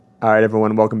All right,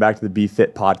 everyone, welcome back to the Be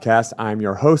Fit podcast. I'm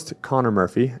your host, Connor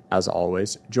Murphy, as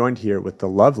always, joined here with the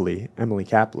lovely Emily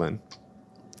Kaplan.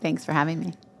 Thanks for having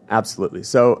me. Absolutely.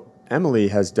 So Emily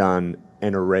has done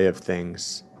an array of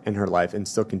things in her life and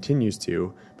still continues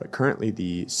to, but currently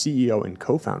the CEO and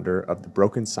co-founder of the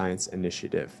Broken Science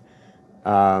Initiative.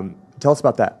 Tell us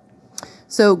about that.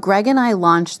 So Greg and I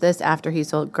launched this Greg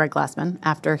Glassman,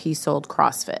 after he sold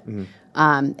CrossFit. Mm-hmm.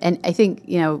 And I think,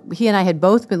 he and I had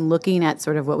both been looking at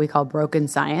sort of what we call broken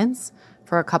science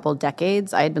for a couple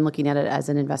decades. I had been looking at it as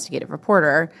an investigative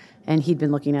reporter, and he'd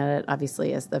been looking at it,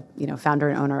 obviously, as the, founder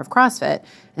and owner of CrossFit.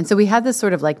 And so we had this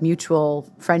sort of like mutual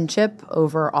friendship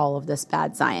over all of this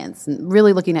bad science, and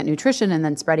really looking at nutrition and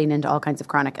then spreading into all kinds of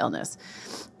chronic illness.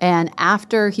 And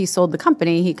after he sold the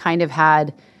company, he kind of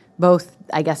had both,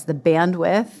 I guess, the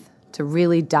bandwidth to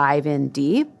really dive in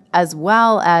deep, as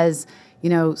well as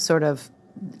sort of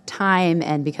time,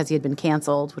 and because he had been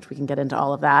canceled, which we can get into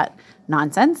all of that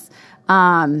nonsense,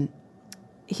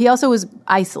 he also was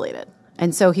isolated.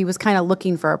 And so he was kind of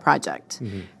looking for a project.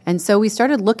 Mm-hmm. And so we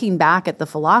started looking back at the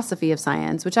philosophy of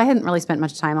science, which I hadn't really spent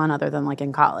much time on other than like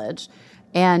in college,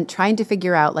 and trying to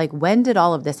figure out like, when did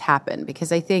all of this happen?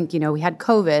 Because I think, we had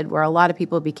COVID where a lot of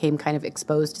people became kind of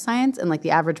exposed to science, and like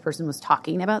the average person was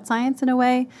talking about science in a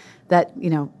way that,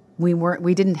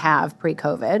 we didn't have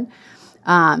pre-COVID.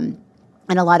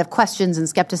 And a lot of questions and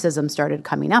skepticism started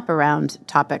coming up around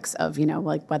topics of,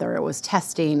 like whether it was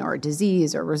testing or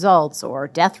disease or results or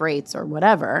death rates or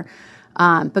whatever.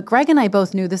 But Greg and I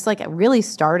both knew this really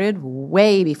started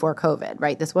way before COVID,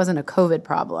 right? This wasn't a COVID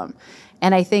problem.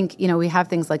 And I think, we have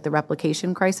things like the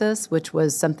replication crisis, which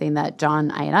was something that John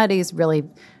Ioannidis really,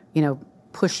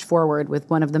 pushed forward with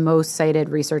one of the most cited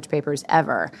research papers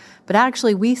ever. But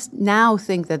actually, we now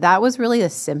think that that was really a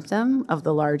symptom of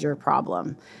the larger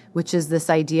problem, which is this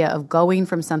idea of going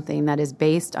from something that is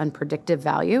based on predictive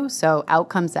value, so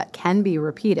outcomes that can be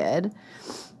repeated,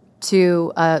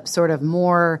 to a sort of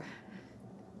more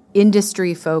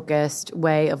industry-focused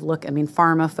way of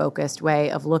pharma-focused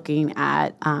way of looking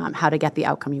at how to get the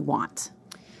outcome you want.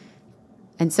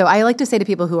 And so I like to say to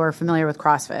people who are familiar with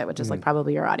CrossFit, which is like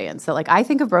probably your audience, that I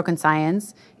think of broken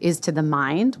science is to the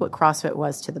mind what CrossFit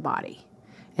was to the body.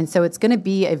 And so it's going to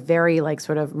be a very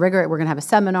sort of rigor. We're going to have a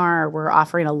seminar. We're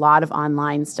offering a lot of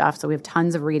online stuff. So we have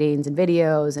tons of readings and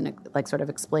videos and sort of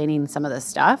explaining some of this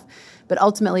stuff. But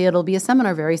ultimately, it'll be a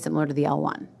seminar very similar to the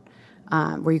L1,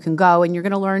 where you can go and you're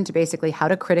going to learn to basically how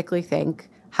to critically think,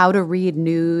 how to read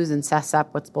news and suss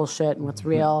up what's bullshit and what's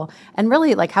real, and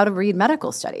really how to read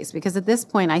medical studies. Because at this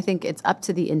point, I think it's up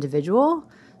to the individual,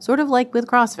 sort of like with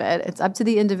CrossFit, it's up to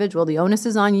the individual. The onus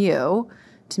is on you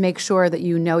to make sure that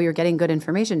you're getting good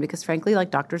information, because frankly,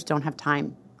 doctors don't have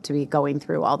time to be going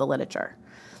through all the literature.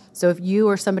 So if you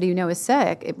or somebody you know is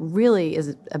sick, it really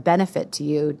is a benefit to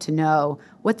you to know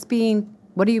what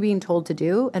are you being told to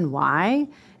do and why,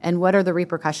 and what are the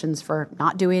repercussions for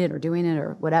not doing it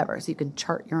or whatever, so you can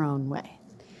chart your own way.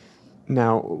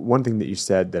 Now, one thing that you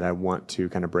said that I want to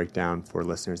kind of break down for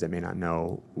listeners that may not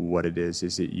know what it is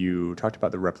that you talked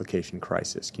about the replication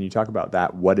crisis. Can you talk about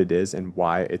that, what it is and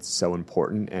why it's so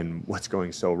important and what's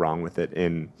going so wrong with it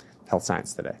in health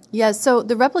science today? Yeah, so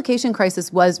the replication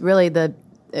crisis was really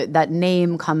that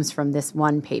name comes from this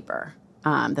one paper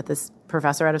that this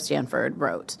professor out of Stanford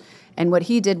wrote. And what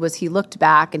he did was he looked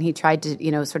back and he tried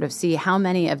to, sort of see how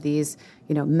many of these,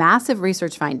 massive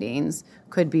research findings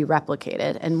could be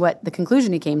replicated. And what the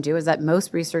conclusion he came to is that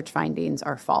most research findings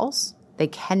are false. They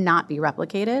cannot be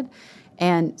replicated.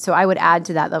 And so I would add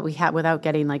to that we have, without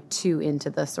getting too into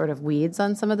the sort of weeds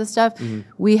on some of the stuff,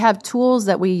 we have tools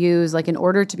that we use, in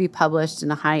order to be published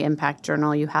in a high impact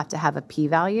journal, you have to have a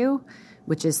p-value,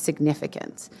 which is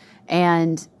significant.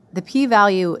 And the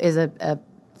p-value is a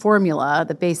formula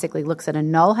that basically looks at a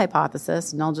null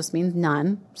hypothesis. Null just means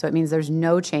none, so it means there's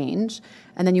no change.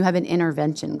 And then you have an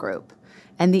intervention group.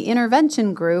 And the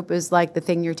intervention group is the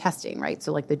thing you're testing, right?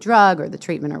 So the drug or the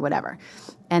treatment or whatever.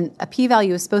 And a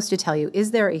p-value is supposed to tell you,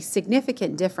 is there a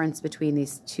significant difference between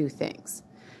these two things?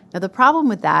 Now, the problem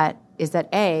with that is that,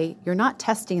 A, you're not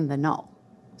testing the null.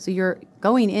 So you're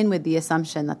going in with the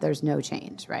assumption that there's no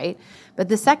change, right? But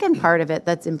the second part of it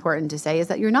that's important to say is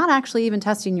that you're not actually even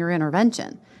testing your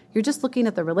intervention. You're just looking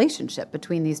at the relationship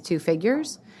between these two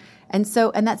figures. And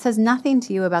that says nothing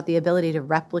to you about the ability to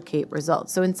replicate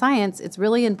results. So in science, it's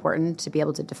really important to be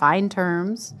able to define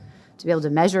terms, to be able to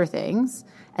measure things,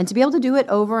 and to be able to do it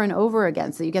over and over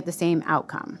again so you get the same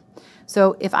outcome.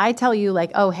 So if I tell you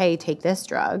oh, hey, take this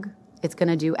drug, it's going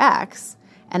to do X,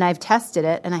 and I've tested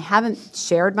it, and I haven't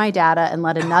shared my data and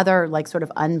let another sort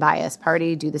of unbiased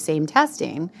party do the same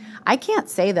testing, I can't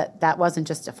say that wasn't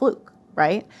just a fluke,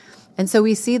 right? And so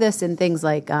we see this in things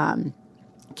like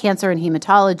cancer and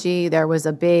hematology. There was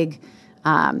a big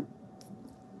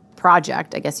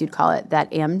project, I guess you'd call it,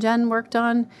 that Amgen worked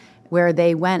on, where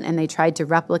they went and they tried to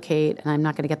replicate, and I'm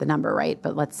not going to get the number right,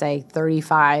 but let's say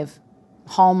 35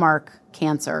 hallmark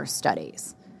cancer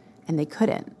studies. And they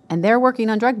couldn't. And they're working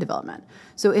on drug development.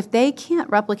 So if they can't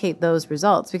replicate those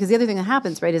results, because the other thing that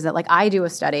happens, right, is that like I do a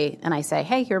study and I say,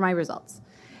 hey, here are my results.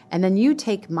 And then you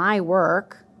take my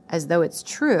work as though it's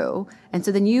true, and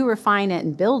so then you refine it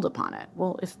and build upon it.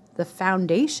 Well, if the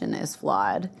foundation is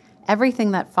flawed,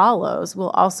 everything that follows will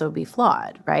also be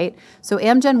flawed, right? So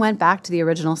Amgen went back to the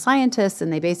original scientists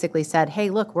and they basically said, hey,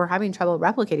 look, we're having trouble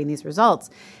replicating these results.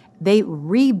 They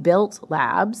rebuilt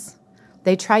labs.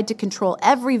 They tried to control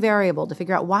every variable to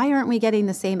figure out why aren't we getting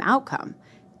the same outcome.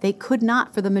 They could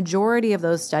not, for the majority of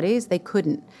those studies, they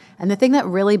couldn't. And the thing that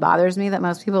really bothers me that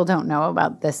most people don't know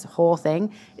about this whole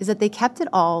thing is that they kept it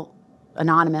all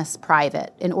anonymous,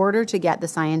 private, in order to get the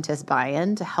scientists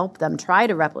buy-in to help them try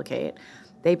to replicate.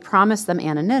 They promised them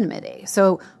anonymity.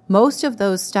 So most of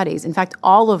those studies, in fact,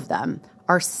 all of them,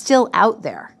 are still out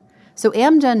there. So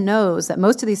Amgen knows that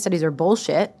most of these studies are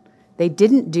bullshit. They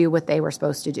didn't do what they were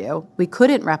supposed to do. We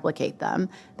couldn't replicate them.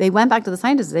 They went back to the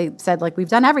scientists. They said, like, we've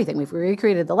done everything. We've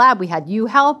recreated the lab. We had you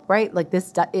help, right? Like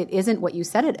this, it isn't what you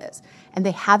said it is. And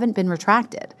they haven't been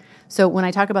retracted. So when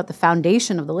I talk about the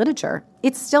foundation of the literature,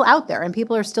 it's still out there and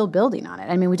people are still building on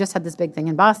it. I mean, we just had this big thing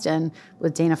in Boston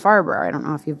with Dana-Farber. I don't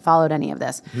know if you've followed any of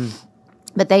this.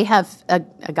 But they have a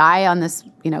guy on this,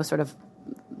 sort of,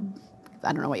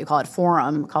 I don't know what you call it,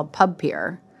 forum called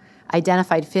PubPeer,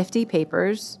 identified 50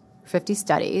 papers, 50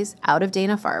 studies out of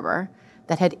Dana-Farber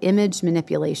that had image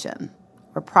manipulation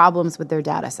or problems with their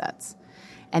data sets.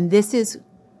 And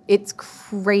it's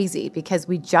crazy because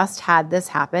we just had this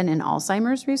happen in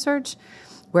Alzheimer's research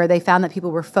where they found that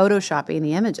people were photoshopping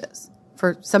the images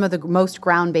for some of the most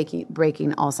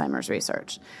groundbreaking Alzheimer's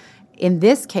research. In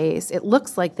this case, it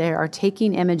looks like they are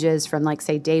taking images from, like,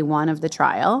 say, day one of the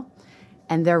trial,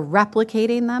 and they're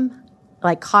replicating them,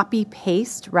 like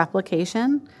copy-paste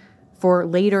replication, for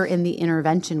later in the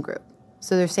intervention group.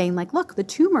 So they're saying, like, look, the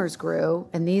tumors grew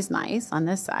in these mice on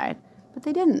this side, but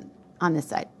they didn't on this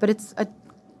side. But it's the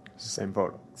same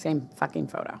photo. Same fucking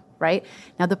photo, right?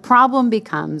 Now, the problem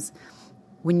becomes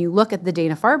when you look at the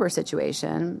Dana-Farber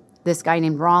situation, this guy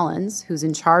named Rollins, who's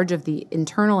in charge of the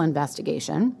internal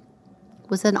investigation,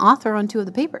 was an author on 2 of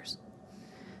the papers.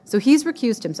 So he's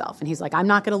recused himself, and he's like, I'm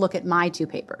not going to look at my 2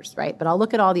 papers, right? But I'll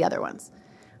look at all the other ones.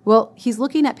 Well, he's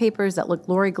looking at papers that look,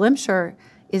 Lori Glimcher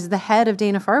is the head of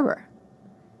Dana-Farber.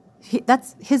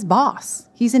 That's his boss.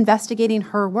 He's investigating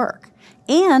her work.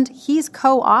 And he's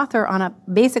co-author on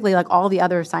basically like all the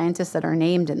other scientists that are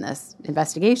named in this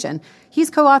investigation,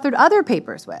 he's co-authored other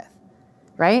papers with,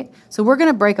 right? So we're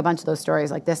going to break a bunch of those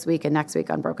stories like this week and next week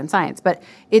on Broken Science. But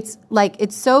it's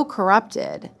so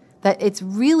corrupted that it's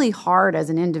really hard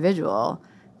as an individual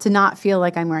to not feel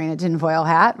like I'm wearing a tinfoil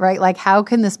hat, right? Like, how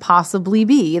can this possibly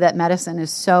be that medicine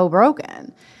is so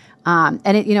broken? And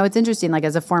it's interesting, like,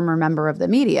 as a former member of the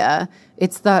media,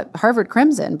 it's the Harvard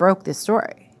Crimson broke this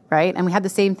story, right? And we had the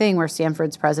same thing where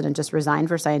Stanford's president just resigned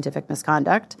for scientific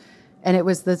misconduct, and it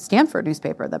was the Stanford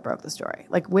newspaper that broke the story.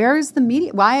 Like, where is the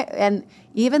media? Why? And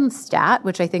even Stat,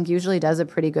 which I think usually does a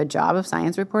pretty good job of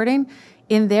science reporting,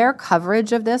 in their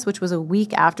coverage of this, which was a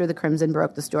week after the Crimson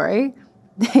broke the story,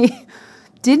 they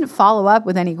didn't follow up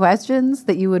with any questions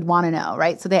that you would want to know,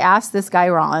 right? So they asked this guy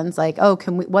Rollins, like,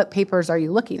 what papers are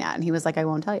you looking at? And he was like, I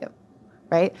won't tell you,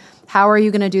 right? How are you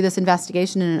going to do this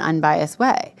investigation in an unbiased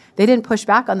way? They didn't push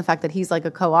back on the fact that he's like a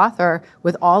co-author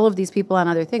with all of these people on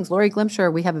other things. Lori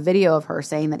Glimcher, we have a video of her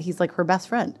saying that he's like her best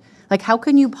friend. Like, how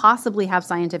can you possibly have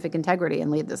scientific integrity and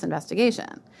lead this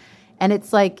investigation? And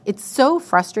it's like, it's so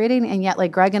frustrating. And yet,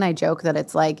 like, Greg and I joke that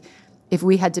it's like, if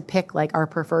we had to pick like our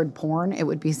preferred porn, it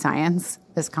would be science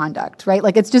misconduct, right?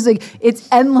 Like, it's just like, it's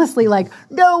endlessly like,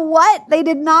 no, what? They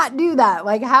did not do that.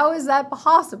 Like, how is that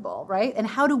possible, right? And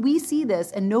how do we see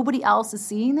this and nobody else is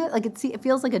seeing it? Like, it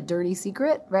feels like a dirty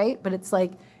secret, right? But it's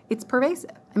like, it's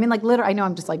pervasive. I mean, like, literally, I know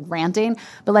I'm just like ranting,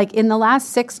 but like in the last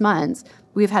 6 months,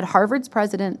 we've had Harvard's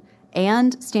president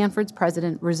and Stanford's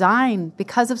president resign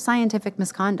because of scientific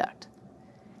misconduct.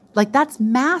 Like, that's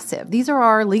massive. These are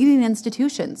our leading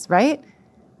institutions, right?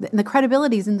 The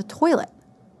credibility is in the toilet.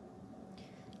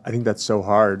 I think that's so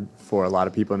hard for a lot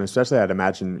of people, and especially I'd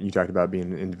imagine you talked about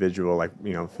being an individual, like,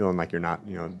 feeling like you're not,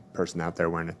 a person out there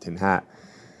wearing a tin hat.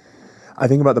 I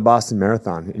think about the Boston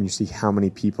Marathon, and you see how many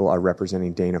people are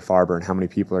representing Dana-Farber and how many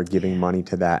people are giving money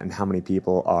to that and how many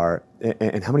people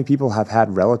have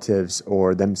had relatives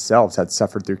or themselves had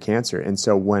suffered through cancer. And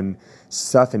so when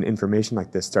stuff and information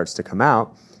like this starts to come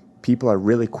out, people are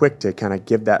really quick to kind of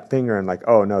give that finger and like,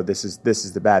 oh no, this is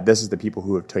the bad. This is the people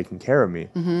who have taken care of me.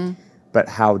 Mm-hmm. But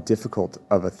how difficult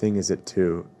of a thing is it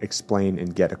to explain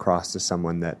and get across to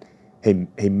someone that, hey,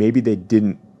 maybe they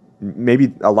didn't.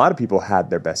 Maybe a lot of people had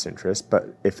their best interest,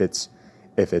 but if it's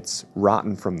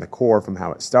rotten from the core, from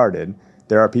how it started,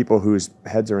 there are people whose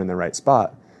heads are in the right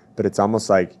spot. But it's almost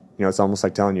like, it's almost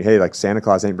like telling you, hey, like Santa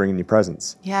Claus ain't bringing you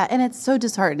presents. Yeah, and it's so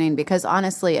disheartening because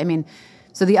honestly, I mean,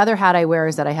 so the other hat I wear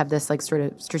is that I have this like sort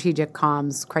of strategic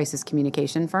comms crisis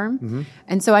communication firm. Mm-hmm.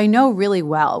 And so I know really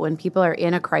well when people are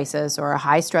in a crisis or a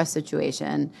high stress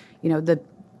situation,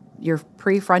 your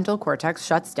prefrontal cortex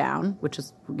shuts down, which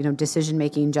is,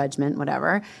 decision-making, judgment,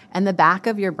 whatever. And the back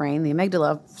of your brain, the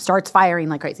amygdala, starts firing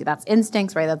like crazy. That's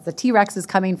instincts, right? That's the T-Rex is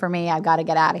coming for me. I've got to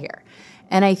get out of here.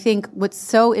 And I think what's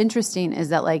so interesting is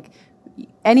that like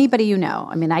anybody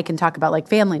I mean, I can talk about like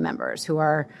family members who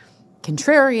are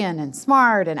contrarian and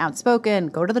smart and outspoken,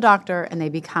 go to the doctor, and they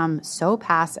become so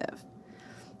passive.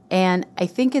 And I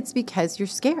think it's because you're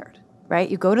scared, right?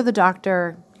 You go to the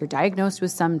doctor, you're diagnosed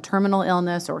with some terminal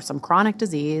illness or some chronic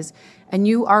disease, and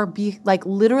you are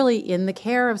literally in the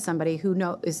care of somebody who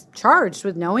is charged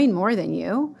with knowing more than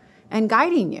you and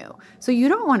guiding you. So you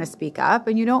don't want to speak up,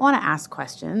 and you don't want to ask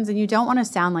questions, and you don't want to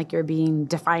sound like you're being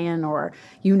defiant or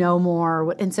you know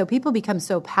more. And so people become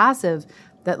so passive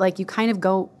that like you kind of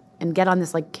go and get on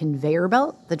this like conveyor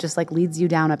belt that just like leads you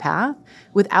down a path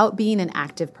without being an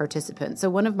active participant. So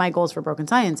one of my goals for Broken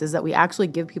Science is that we actually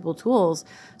give people tools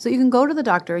so you can go to the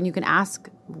doctor and you can ask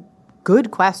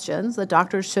good questions that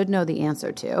doctors should know the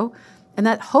answer to, and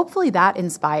that hopefully that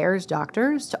inspires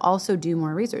doctors to also do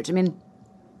more research. I mean,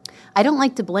 I don't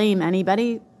like to blame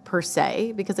anybody per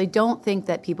se because I don't think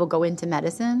that people go into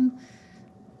medicine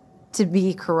to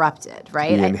be corrupted,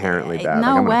 right? Be inherently bad. No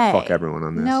like, I'm way. Gonna fuck everyone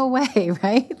on this. No way,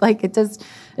 right? Like it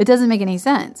doesn't make any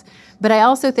sense. But I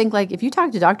also think like if you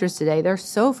talk to doctors today, they're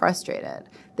so frustrated.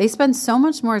 They spend so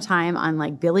much more time on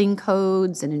like billing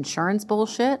codes and insurance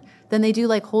bullshit than they do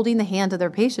like holding the hand of their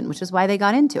patient, which is why they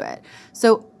got into it.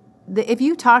 So if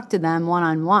you talk to them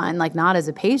one-on-one, like not as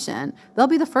a patient, they'll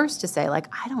be the first to say like,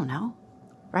 I don't know,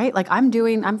 right? Like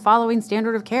I'm following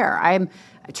standard of care. I'm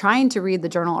trying to read the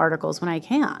journal articles when I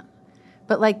can.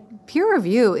 But like peer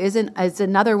review is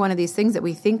another one of these things that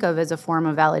we think of as a form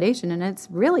of validation, and it's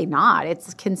really not.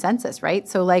 It's consensus, right?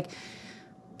 So like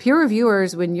peer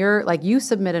reviewers, when you're like you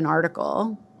submit an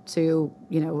article to,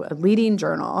 a leading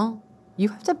journal, you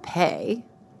have to pay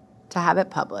to have it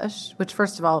published, which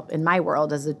first of all, in my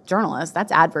world as a journalist,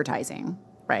 that's advertising,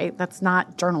 right? That's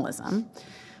not journalism.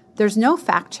 There's no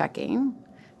fact checking.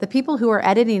 The people who are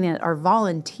editing it are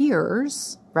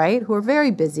volunteers, right? Who are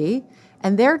very busy.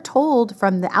 And they're told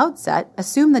from the outset,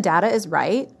 assume the data is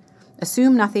right,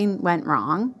 assume nothing went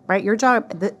wrong, right? Your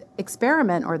job, the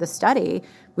experiment or the study,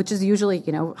 which is usually,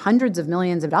 hundreds of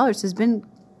millions of dollars, has been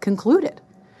concluded.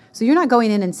 So you're not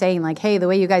going in and saying like, hey, the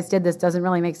way you guys did this doesn't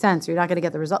really make sense. You're not going to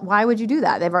get the result. Why would you do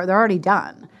that? They're already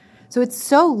done. So it's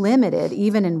so limited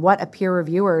even in what a peer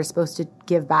reviewer is supposed to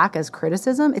give back as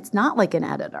criticism. It's not like an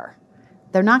editor.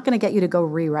 They're not going to get you to go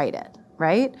rewrite it,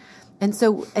 right? And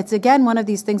so it's, again, one of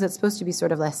these things that's supposed to be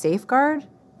sort of a safeguard,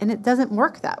 and it doesn't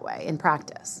work that way in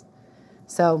practice.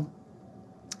 So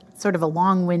it's sort of a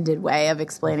long-winded way of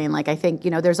explaining, like, I think,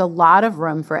 there's a lot of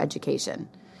room for education.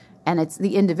 And it's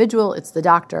the individual, it's the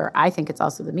doctor. I think it's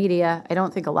also the media. I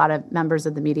don't think a lot of members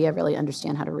of the media really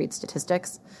understand how to read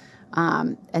statistics.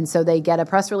 And so they get a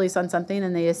press release on something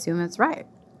and they assume it's right,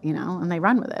 and they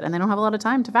run with it. And they don't have a lot of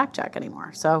time to fact check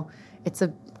anymore. So it's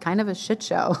a kind of a shit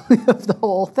show of the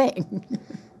whole thing.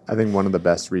 I think one of the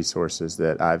best resources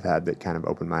that I've had that kind of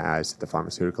opened my eyes to the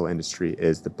pharmaceutical industry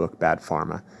is the book Bad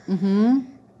Pharma. Mm-hmm.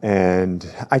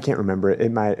 And I can't remember it. It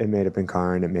may have been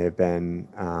Karin. It may have been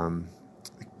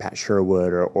Pat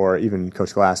Sherwood or even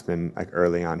Coach Glassman like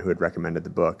early on who had recommended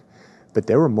the book. But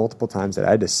there were multiple times that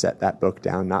I had to set that book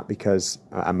down, not because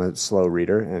I'm a slow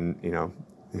reader and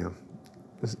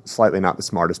slightly not the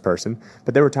smartest person,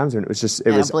 but there were times when it was just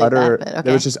there was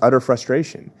just utter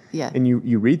frustration. Yeah. And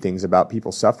you read things about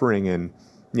people suffering and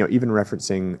even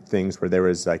referencing things where there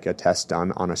was like a test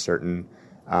done on a certain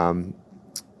on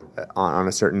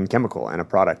a certain chemical and a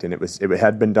product, and it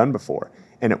had been done before,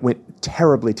 and it went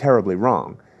terribly, terribly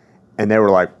wrong, and they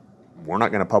were like, we're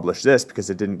not going to publish this because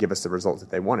it didn't give us the results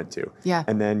that they wanted to. Yeah.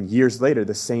 And then years later,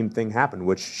 the same thing happened,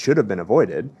 which should have been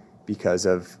avoided because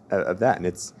of that. And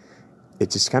it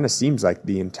just kind of seems like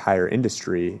the entire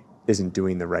industry isn't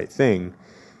doing the right thing.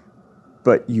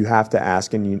 But you have to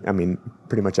ask, and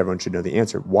pretty much everyone should know the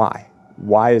answer. Why?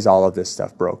 Why is all of this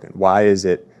stuff broken? Why is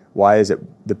it Why is it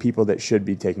the people that should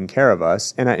be taking care of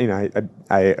us? And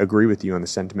I agree with you on the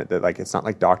sentiment that like it's not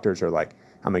like doctors are like,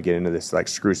 I'm gonna get into this like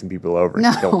screw some people over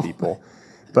and kill people.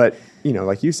 But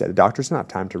like you said, a doctor's don't have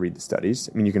time to read the studies.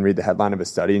 I mean, you can read the headline of a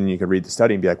study and you can read the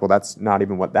study and be like, well, that's not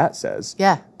even what that says.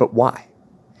 Yeah. But why?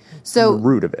 So the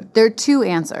root of it. There are two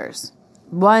answers.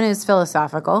 One is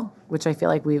philosophical, which I feel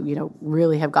like we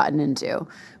really have gotten into,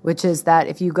 which is that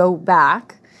if you go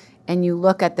back and you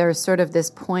look at, there's sort of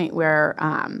this point where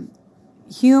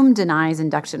Hume denies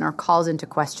induction or calls into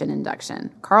question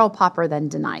induction. Karl Popper then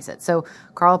denies it. So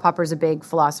Karl Popper is a big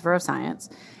philosopher of science,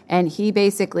 and he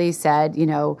basically said,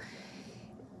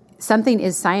 something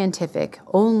is scientific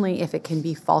only if it can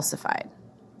be falsified.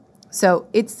 So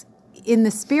it's in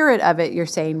the spirit of it, you're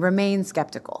saying remain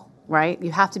skeptical, right?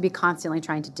 You have to be constantly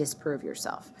trying to disprove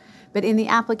yourself. But in the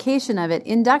application of it,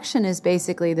 induction is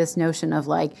basically this notion of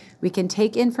like, we can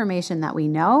take information that we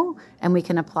know and we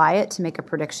can apply it to make a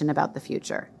prediction about the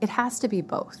future. It has to be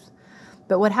both.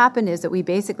 But what happened is that we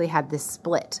basically had this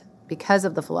split because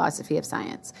of the philosophy of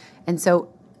science. And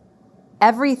so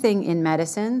everything in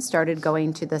medicine started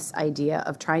going to this idea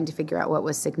of trying to figure out what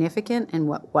was significant and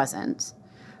what wasn't,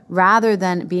 rather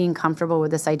than being comfortable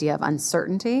with this idea of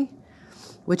uncertainty,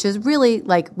 which is really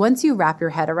like once you wrap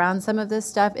your head around some of this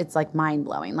stuff, it's like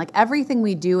mind-blowing. Like everything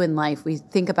we do in life, we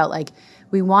think about like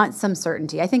we want some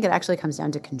certainty. I think it actually comes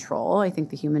down to control. I think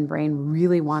the human brain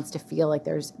really wants to feel like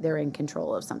they're in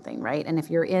control of something, right? And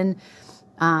if you're in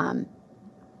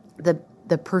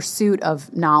the pursuit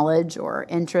of knowledge or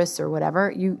interests or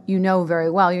whatever, you know very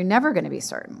well you're never going to be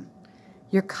certain.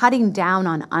 You're cutting down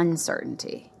on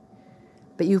uncertainty,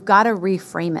 but you've got to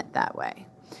reframe it that way.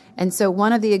 And so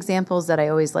one of the examples that I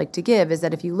always like to give is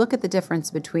that if you look at the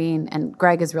difference between, and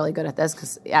Greg is really good at this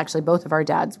because actually both of our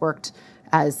dads worked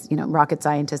as rocket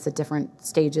scientists at different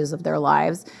stages of their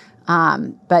lives.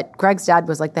 But Greg's dad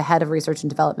was like the head of research and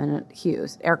development at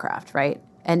Hughes Aircraft, right?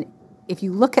 And if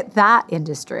you look at that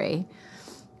industry,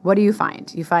 what do you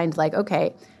find? You find like,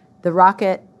 okay, the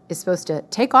rocket is supposed to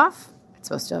take off. It's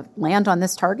supposed to land on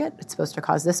this target. It's supposed to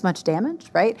cause this much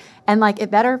damage, right? And like it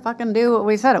better fucking do what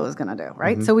we said it was going to do,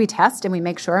 right? Mm-hmm. So we test and we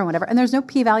make sure and whatever. And there's no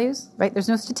p-values, right? There's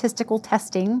no statistical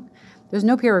testing. There's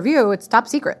no peer review. It's top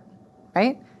secret,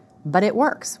 right? But it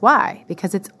works. Why?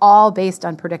 Because it's all based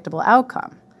on predictable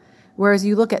outcome. Whereas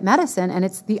you look at medicine and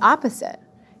it's the opposite.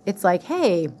 It's like,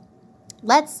 hey,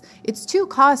 it's too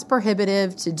cost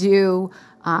prohibitive to do,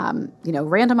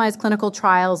 randomized clinical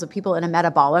trials of people in a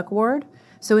metabolic ward.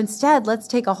 So instead, let's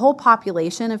take a whole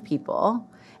population of people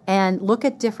and look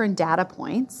at different data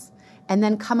points and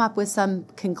then come up with some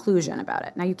conclusion about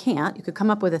it. Now, you can't. You could come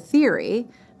up with a theory,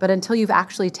 but until you've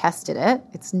actually tested it,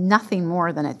 it's nothing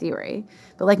more than a theory.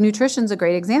 But like nutrition's a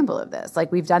great example of this.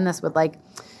 Like we've done this with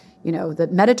the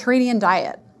Mediterranean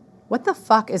diet. What the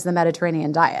fuck is the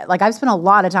Mediterranean diet? Like I've spent a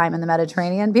lot of time in the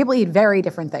Mediterranean. People eat very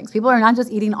different things. People are not just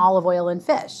eating olive oil and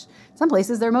fish. Some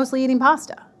places they're mostly eating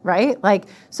pasta, right? Like,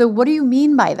 so what do you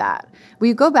mean by that? Well,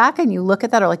 you go back and you look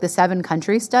at that, or like the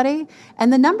 7-country study,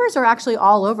 and the numbers are actually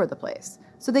all over the place.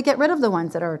 So they get rid of the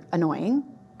ones that are annoying,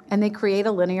 and they create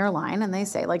a linear line, and they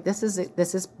say like, this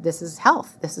is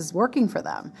health. This is working for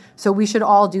them. So we should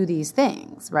all do these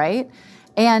things, right?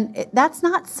 And that's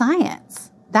not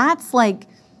science. That's like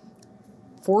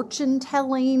fortune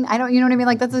telling. You know what I mean?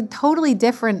 Like that's a totally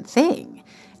different thing.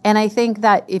 And I think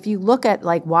that if you look at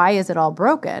like, why is it all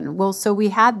broken? Well, so we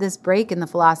had this break in the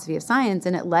philosophy of science,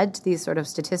 and it led to these sort of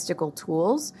statistical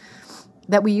tools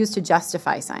that we use to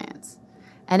justify science.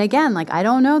 And again, like, I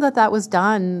don't know that was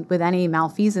done with any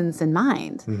malfeasance in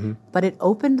mind, mm-hmm. but it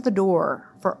opened the door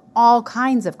for all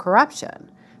kinds of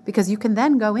corruption, because you can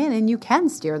then go in and you can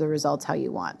steer the results how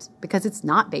you want, because it's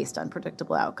not based on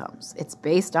predictable outcomes. It's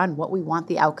based on what we want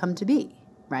the outcome to be,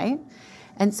 right?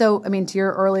 And so, I mean, to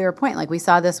your earlier point, like we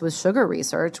saw this with sugar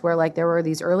research where like there were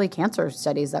these early cancer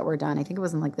studies that were done. I think it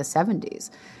was in like the 70s.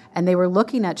 And they were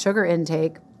looking at sugar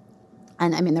intake.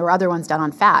 And I mean, there were other ones done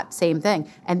on fat, same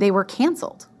thing. And they were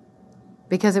canceled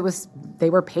because they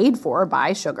were paid for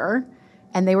by sugar.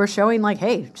 And they were showing like,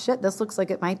 hey, shit, this looks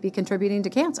like it might be contributing to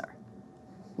cancer.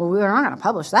 Well, we were not going to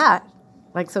publish that.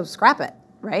 Like, so scrap it,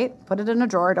 right? Put it in a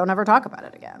drawer. Don't ever talk about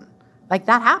it again. Like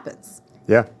that happens.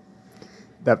 Yeah.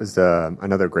 That was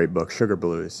another great book, Sugar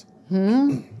Blues.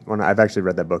 Mm-hmm. I've actually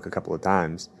read that book a couple of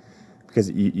times,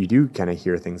 because you do kind of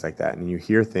hear things like that, and you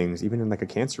hear things even in like a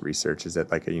cancer research is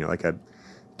that like a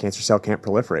cancer cell can't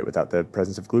proliferate without the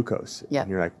presence of glucose. Yeah.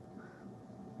 And you're like,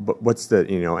 but what's the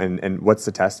and what's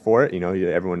the test for it?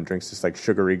 Everyone drinks this like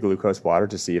sugary glucose water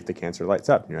to see if the cancer lights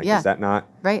up. And you're like, yeah. Is that not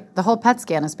right? The whole PET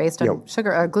scan is based on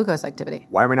sugar or glucose activity.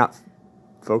 Why are we not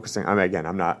focusing? I mean, again,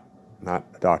 I'm not not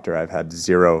a doctor. I've had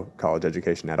zero college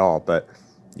education at all. But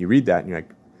you read that and you're like,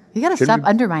 you got to stop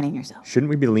undermining yourself. Shouldn't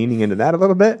we be leaning into that a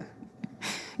little bit?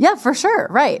 Yeah, for sure.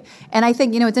 Right. And I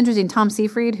think, it's interesting. Tom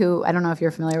Seyfried, who I don't know if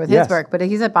you're familiar with his work, but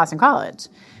he's at Boston College.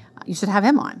 You should have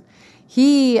him on.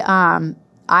 He, way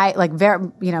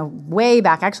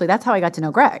back, actually, that's how I got to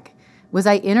know Greg, was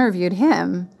I interviewed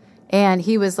him and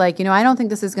he was like, I don't think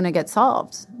this is going to get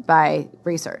solved by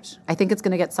research. I think it's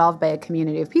going to get solved by a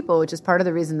community of people, which is part of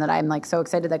the reason that I'm like so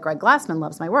excited that Greg Glassman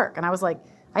loves my work. And I was like,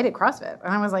 I did CrossFit.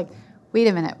 And I was like, wait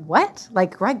a minute, what?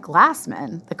 Like Greg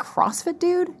Glassman, the CrossFit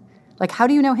dude? Like, how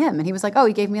do you know him? And he was like, oh,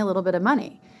 he gave me a little bit of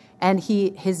money. And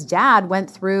his dad went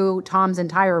through Tom's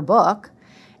entire book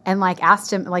and like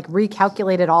asked him, like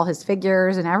recalculated all his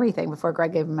figures and everything before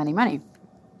Greg gave him any money.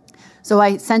 So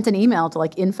I sent an email to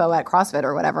like info@CrossFit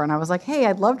or whatever. And I was like, hey,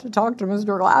 I'd love to talk to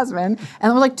Mr. Glassman.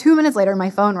 And it was like 2 minutes later,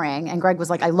 my phone rang and Greg was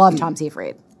like, I love Tom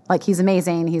Seyfried. Like, he's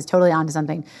amazing. He's totally onto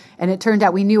something. And it turned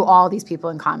out we knew all these people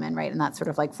in common, right? And that sort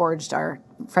of like forged our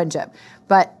friendship.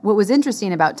 But what was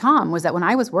interesting about Tom was that when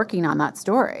I was working on that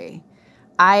story,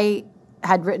 I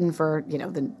had written for,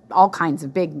 all kinds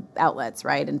of big outlets,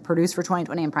 right? And produced for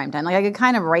 2020 and Primetime. Like, I could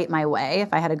kind of write my way.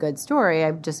 If I had a good story,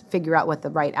 I would just figure out what the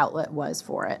right outlet was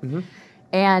for it. Mm-hmm.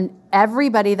 And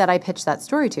everybody that I pitched that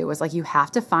story to was like, you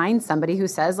have to find somebody who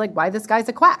says, like, why this guy's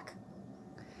a quack.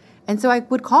 And so I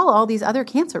would call all these other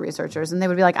cancer researchers, and they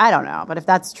would be like, I don't know, but if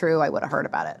that's true, I would have heard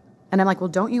about it. And I'm like, well,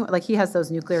 don't you, like, he has those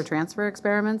nuclear transfer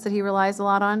experiments that he relies a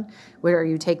lot on, where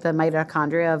you take the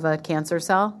mitochondria of a cancer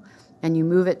cell, and you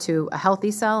move it to a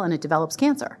healthy cell, and it develops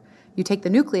cancer. You take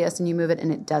the nucleus, and you move it,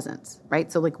 and it doesn't,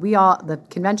 right? So, like, the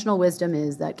conventional wisdom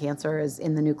is that cancer is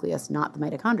in the nucleus, not the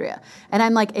mitochondria. And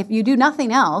I'm like, if you do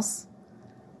nothing else,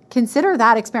 consider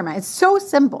that experiment. It's so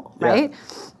simple, right? Yeah.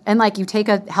 And like you take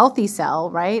a healthy cell,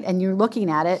 right, and you're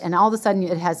looking at it, and all of a sudden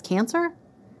it has cancer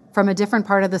from a different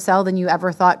part of the cell than you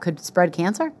ever thought could spread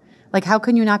cancer. Like, how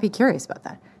can you not be curious about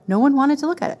that? No one wanted to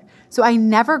look at it. So I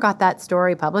never got that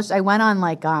story published. I went on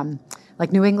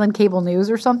like New England Cable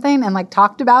News or something and like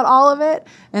talked about all of it.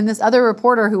 And this other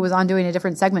reporter who was on doing a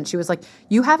different segment, she was like,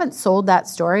 you haven't sold that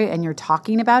story and you're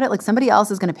talking about it. Like, somebody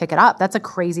else is going to pick it up. That's a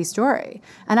crazy story.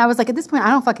 And I was like, at this point, I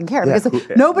don't fucking care because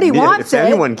nobody wants it. If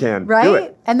anyone can, right? Do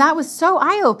it. And that was so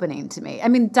eye-opening to me. I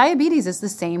mean, diabetes is the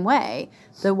same way.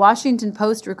 The Washington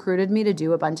Post recruited me to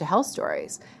do a bunch of health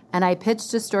stories. And I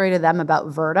pitched a story to them about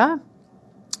Virta,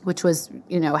 which was,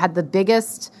 had the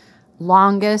biggest,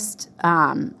 longest,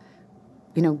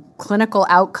 clinical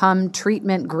outcome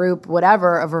treatment group,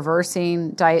 whatever, of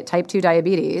reversing type 2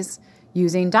 diabetes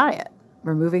using diet,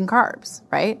 removing carbs,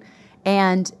 right?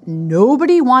 And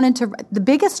nobody wanted to, the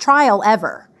biggest trial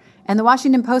ever. And the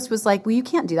Washington Post was like, well, you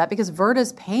can't do that because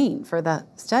Virta's paying for the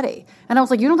study. And I was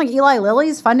like, you don't think Eli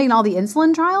Lilly's funding all the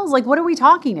insulin trials? Like, what are we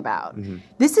talking about? Mm-hmm.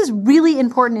 This is really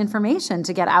important information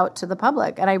to get out to the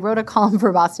public. And I wrote a column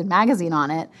for Boston Magazine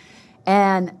on it.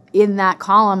 And in that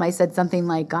column, I said something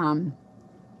like,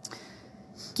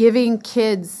 giving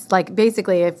kids, like,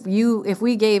 basically, if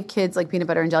we gave kids like peanut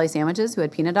butter and jelly sandwiches who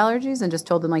had peanut allergies and just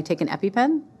told them like take an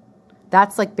EpiPen,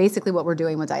 that's like basically what we're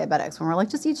doing with diabetics when we're like,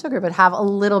 just eat sugar, but have a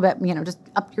little bit, just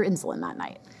up your insulin that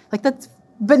night. Like, that's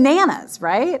bananas,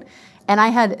 right? And I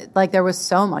had, like, there was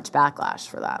so much backlash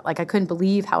for that. Like, I couldn't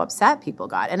believe how upset people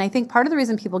got. And I think part of the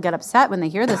reason people get upset when they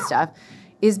hear this stuff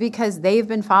is because they've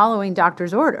been following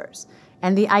doctor's orders.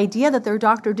 And the idea that their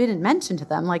doctor didn't mention to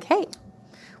them, like, hey,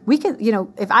 we can,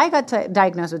 if I got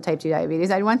diagnosed with type 2 diabetes,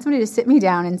 I'd want somebody to sit me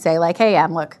down and say, like, hey,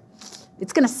 Em, look,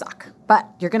 it's going to suck, but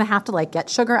you're going to have to, like, get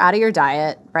sugar out of your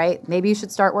diet, right? Maybe you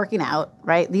should start working out,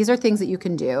 right? These are things that you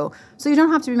can do so you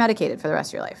don't have to be medicated for the rest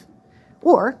of your life.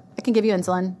 Or I can give you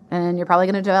insulin, and you're probably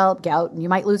going to develop gout, and you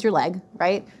might lose your leg,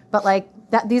 right? But, like,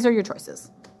 these are your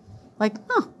choices. Like,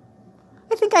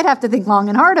 I think I'd have to think long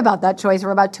and hard about that choice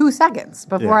for about 2 seconds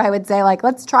before I would say, like,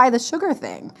 let's try the sugar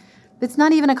thing. It's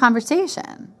not even a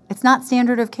conversation. It's not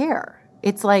standard of care.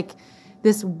 It's like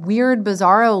this weird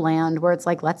bizarro land where it's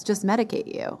like, let's just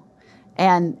medicate you.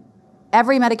 And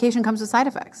every medication comes with side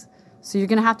effects. So you're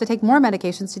going to have to take more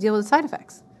medications to deal with the side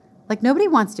effects. Like, nobody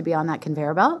wants to be on that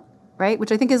conveyor belt, right?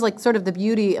 Which I think is like sort of the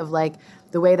beauty of like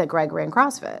the way that Greg ran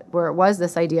CrossFit, where it was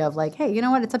this idea of like, hey, you know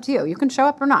what? It's up to you. You can show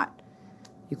up or not.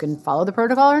 You can follow the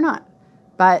protocol or not.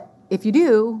 But if you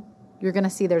do, you're going to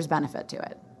see there's benefit to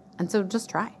it. And so just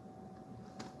try.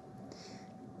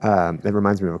 That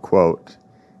reminds me of a quote,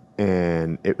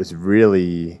 and it was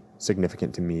really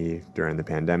significant to me during the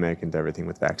pandemic and everything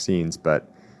with vaccines.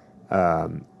 But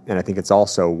and I think it's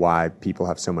also why people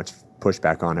have so much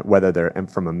pushback on it, whether they're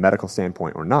from a medical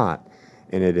standpoint or not.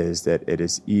 And it is that it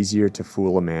is easier to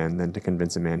fool a man than to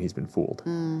convince a man he's been fooled.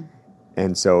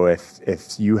 And so if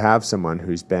you have someone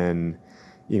who's been,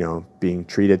 being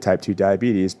treated type 2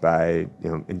 diabetes by,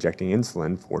 injecting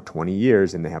insulin for 20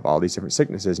 years and they have all these different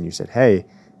sicknesses and you said, hey,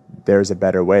 there's a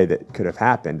better way that could have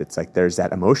happened. It's like there's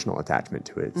that emotional attachment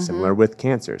to it. Similar with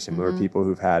cancer, similar people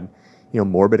who've had,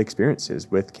 morbid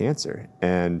experiences with cancer.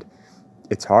 And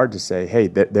it's hard to say, hey,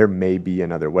 there may be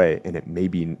another way and it may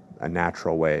be a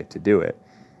natural way to do it.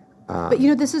 But,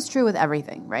 this is true with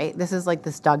everything, right? This is like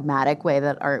this dogmatic way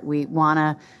that we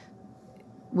want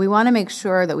to make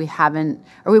sure that we haven't,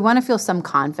 or we want to feel some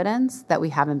confidence that we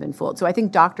haven't been fooled. So I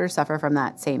think doctors suffer from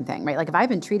that same thing, right? Like if I've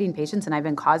been treating patients and I've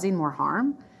been causing more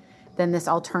harm than this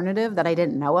alternative that I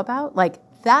didn't know about, like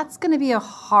that's going to be a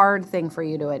hard thing for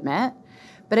you to admit.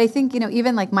 But I think,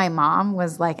 even like my mom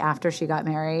was like, after she got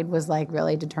married, was like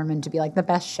really determined to be like the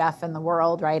best chef in the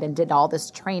world, right? And did all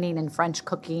this training in French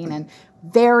cooking and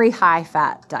very high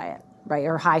fat diet, right?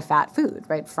 Or high fat food,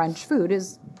 right? French food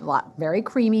is very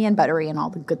creamy and buttery and all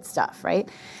the good stuff, right?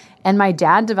 And my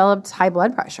dad developed high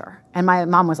blood pressure. And my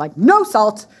mom was like, no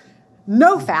salt,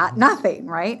 no fat, nothing,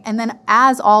 right? And then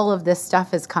as all of this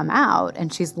stuff has come out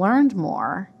and she's learned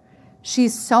more,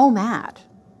 she's so mad.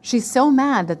 She's so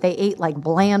mad that they ate like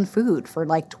bland food for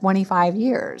like 25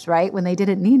 years, right? When they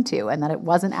didn't need to, and that it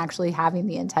wasn't actually having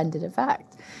the intended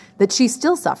effect, that she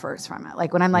still suffers from it.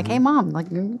 Like when I'm like, hey mom,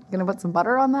 like you're going to put some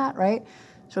butter on that, right?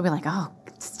 She'll be like, oh,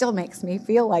 it still makes me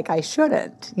feel like I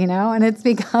shouldn't, and it's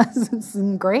because it's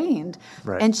ingrained.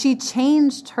 Right. And she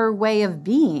changed her way of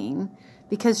being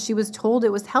because she was told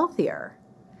it was healthier.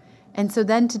 And so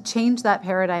then to change that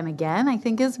paradigm again, I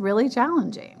think is really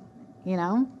challenging,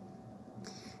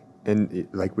 And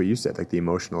like what you said, like the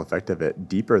emotional effect of it,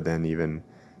 deeper than even,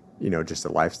 just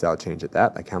a lifestyle change at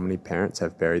that. Like how many parents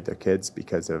have buried their kids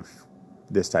because of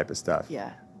this type of stuff?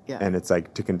 Yeah, yeah. And it's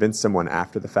like to convince someone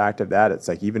after the fact of that, it's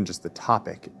like even just the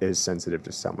topic is sensitive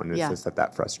to someone. It's just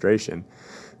that frustration.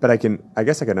 But I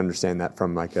guess I can understand that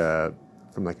from like a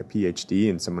PhD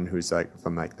and someone who's like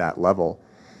from like that level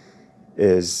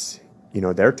is,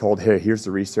 they're told, hey, here's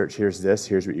the research, here's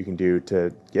what you can do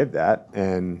to give that.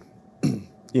 And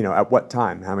at what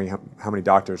time? How many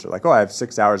doctors are like, oh, I have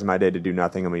 6 hours of my day to do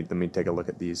nothing. Let me take a look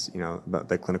at these,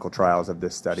 the clinical trials of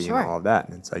this study and all of that.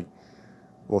 And it's like,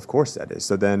 well, of course that is.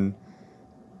 So then,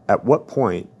 at what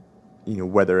point,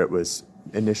 whether it was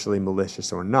initially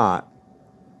malicious or not,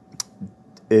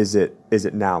 is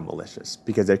it now malicious?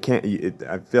 Because I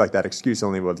feel like that excuse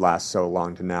only would last so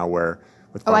long to now where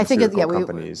with pharmaceutical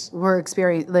companies, we're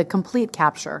experiencing the complete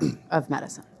capture of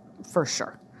medicine, for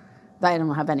sure. I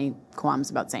don't have any qualms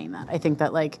about saying that. I think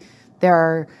that like there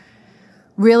are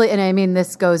really, and I mean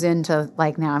this goes into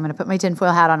like now I'm going to put my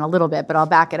tinfoil hat on a little bit, but I'll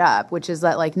back it up, which is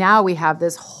that like now we have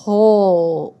this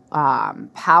whole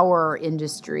power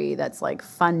industry that's like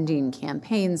funding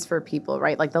campaigns for people,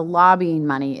 right? Like the lobbying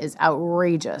money is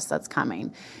outrageous that's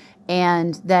coming.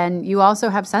 And then you also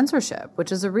have censorship,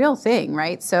 which is a real thing,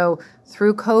 right? So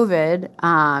through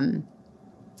COVID,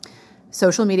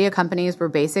 social media companies were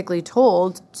basically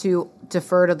told to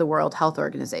defer to the World Health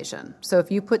Organization. So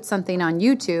if you put something on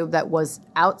YouTube that was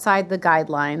outside the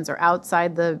guidelines or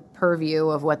outside the purview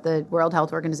of what the World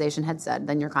Health Organization had said,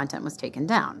 then your content was taken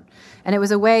down. And it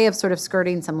was a way of sort of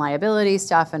skirting some liability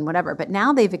stuff and whatever. But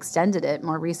now they've extended it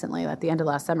more recently at the end of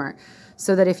last summer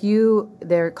so that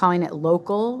they're calling it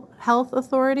local health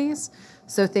authorities.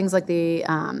 So things like the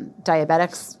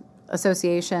Diabetics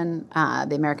Association,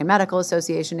 the American Medical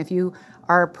Association, if you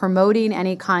are promoting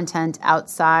any content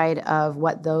outside of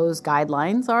what those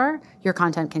guidelines are, your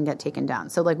content can get taken down.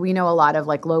 So like we know a lot of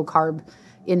like low carb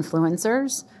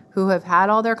influencers who have had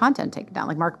all their content taken down.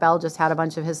 Like Mark Bell just had a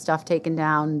bunch of his stuff taken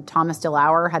down. Thomas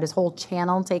DeLauer had his whole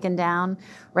channel taken down,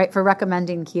 right, for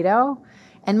recommending keto.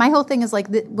 And my whole thing is like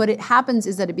what it happens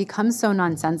is that it becomes so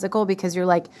nonsensical because you're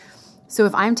like, so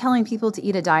if I'm telling people to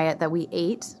eat a diet that we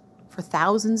ate for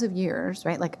thousands of years,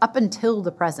 right? Like up until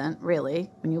the present, really,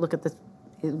 when you look at the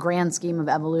grand scheme of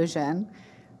evolution,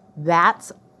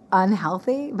 that's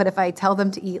unhealthy. But if I tell them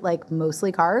to eat like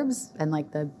mostly carbs and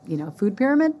like the, food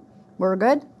pyramid, we're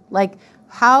good. Like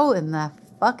how in the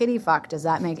fuckity fuck does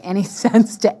that make any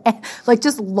sense to, like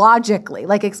just logically,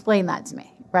 like explain that to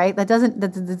me, right?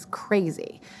 That's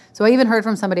crazy. So I even heard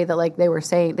from somebody that like they were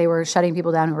shutting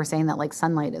people down who were saying that like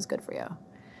sunlight is good for you.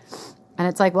 And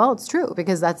it's like, well, it's true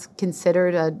because that's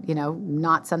considered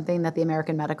not something that the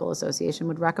American Medical Association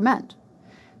would recommend.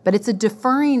 But it's a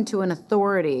deferring to an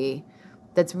authority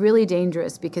that's really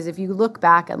dangerous because if you look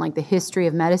back at like the history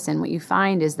of medicine, what you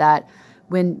find is that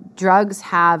when drugs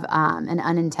have an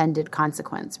unintended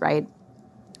consequence, right,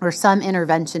 or some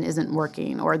intervention isn't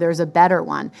working or there's a better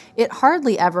one, it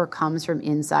hardly ever comes from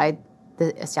inside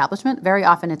the establishment. Very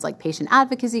often it's like patient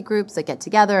advocacy groups that get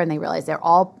together and they realize they're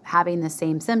all having the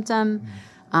same symptom.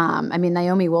 I mean,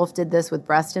 Naomi Wolf did this with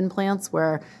breast implants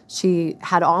where she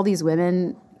had all these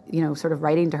women, sort of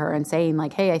writing to her and saying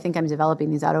like, hey, I think I'm developing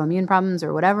these autoimmune problems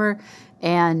or whatever.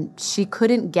 And she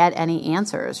couldn't get any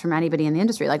answers from anybody in the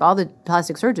industry. Like all the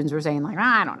plastic surgeons were saying like,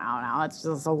 I don't know, no, it's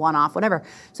just a one-off, whatever.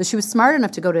 So she was smart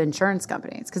enough to go to insurance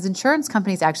companies because insurance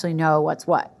companies actually know what's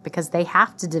what because they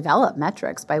have to develop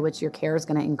metrics by which your care is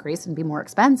going to increase and be more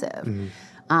expensive. Mm-hmm.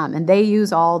 And they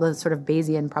use all the sort of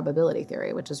Bayesian probability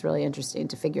theory, which is really interesting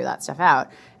to figure that stuff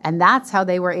out. And that's how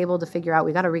they were able to figure out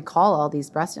we got to recall all these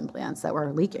breast implants that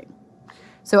were leaking.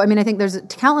 So, I mean, I think there's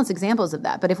countless examples of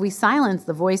that. But if we silence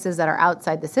the voices that are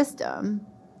outside the system,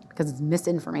 because it's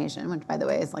misinformation, which, by the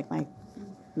way, is like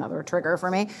another trigger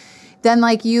for me, then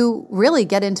like you really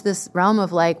get into this realm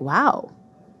of like, wow,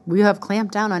 we have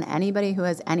clamped down on anybody who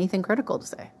has anything critical to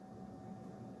say.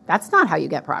 That's not how you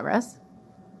get progress.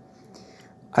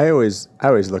 I always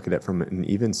look at it from an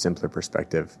even simpler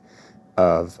perspective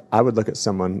of I would look at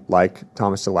someone like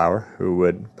Thomas DeLauer who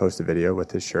would post a video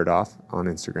with his shirt off on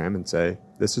Instagram and say,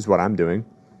 this is what I'm doing.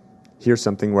 Here's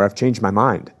something where I've changed my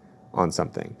mind on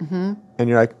something. Mm-hmm. And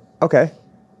you're like, okay,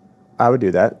 I would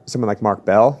do that. Someone like Mark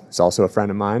Bell is also a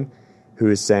friend of mine who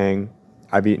is saying,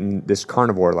 I've eaten this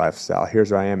carnivore lifestyle.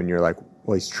 Here's where I am. And you're like,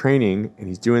 well, he's training and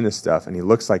he's doing this stuff and he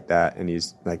looks like that and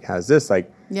he's like has this like,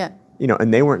 yeah.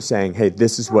 And they weren't saying, hey,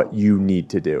 this is what you need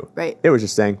to do. Right. It was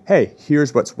just saying, hey,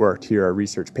 here's what's worked. Here are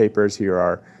research papers.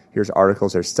 Here's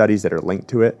articles. There's studies that are linked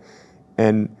to it.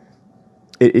 And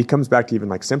it comes back to even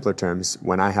like simpler terms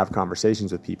when I have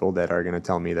conversations with people that are going to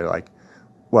tell me they're like,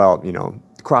 well,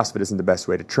 CrossFit isn't the best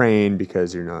way to train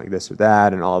because you're like this or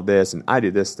that and all of this. And I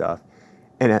do this stuff.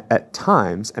 And at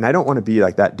times, and I don't want to be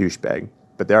like that douchebag,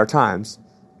 but there are times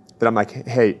that I'm like,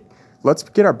 hey, let's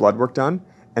get our blood work done.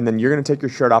 And then you're going to take your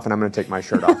shirt off and I'm going to take my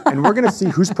shirt off. And we're going to see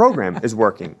whose program is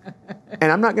working.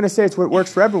 And I'm not going to say it's what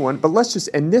works for everyone, but let's just,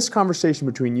 in this conversation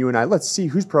between you and I, let's see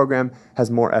whose program has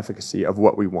more efficacy of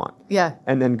what we want. Yeah.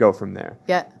 And then go from there.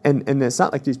 Yeah. And it's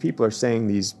not like these people are saying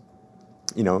these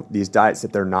diets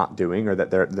that they're not doing or that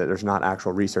there's not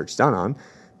actual research done on.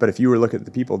 But if you were looking at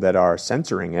the people that are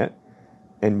censoring it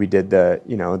and we did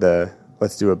the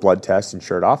let's do a blood test and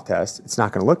shirt off test, it's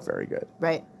not going to look very good.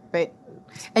 Right.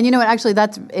 And you know what? Actually,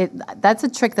 that's a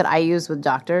trick that I use with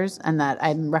doctors and that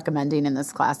I'm recommending in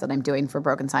this class that I'm doing for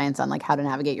Broken Science on like how to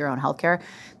navigate your own healthcare,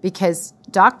 because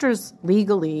doctors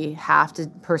legally have to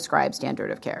prescribe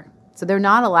standard of care. So they're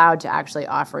not allowed to actually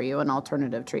offer you an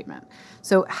alternative treatment.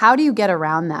 So how do you get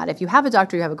around that? If you have a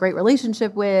doctor you have a great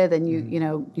relationship with and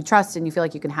you trust and you feel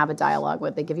like you can have a dialogue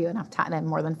with, they give you enough time,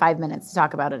 more than 5 minutes to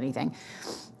talk about anything.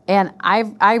 And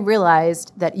I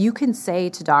realized that you can say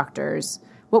to doctors,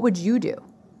 what would you do?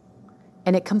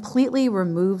 And it completely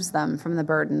removes them from the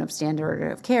burden of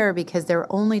standard of care because they're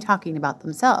only talking about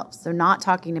themselves. They're not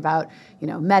talking about,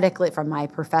 medically from my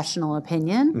professional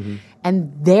opinion. Mm-hmm.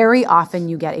 And very often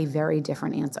you get a very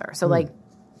different answer. So like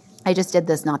I just did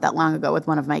this not that long ago with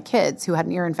one of my kids who had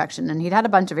an ear infection and he'd had a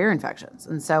bunch of ear infections.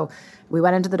 And so we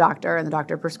went into the doctor and the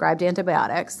doctor prescribed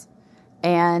antibiotics.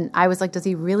 And I was like, does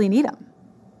he really need them?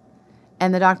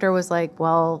 And the doctor was like,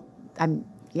 well,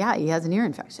 yeah, he has an ear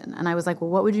infection. And I was like, well,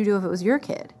 what would you do if it was your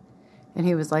kid? And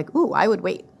he was like, ooh, I would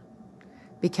wait.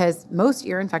 Because most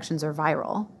ear infections are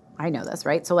viral. I know this,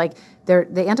 right? So like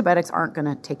the antibiotics aren't going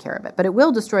to take care of it. But it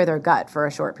will destroy their gut for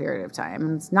a short period of time.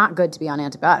 And it's not good to be on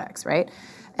antibiotics, right?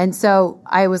 And so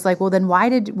I was like, well, then why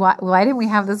didn't we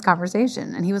have this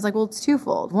conversation? And he was like, well, it's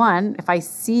twofold. One, if I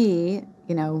see,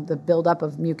 the buildup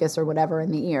of mucus or whatever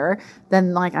in the ear,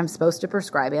 then like I'm supposed to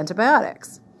prescribe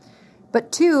antibiotics.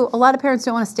 But two, a lot of parents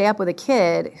don't want to stay up with a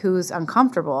kid who's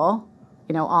uncomfortable,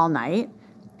 all night.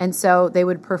 And so they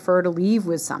would prefer to leave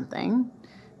with something.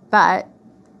 But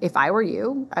if I were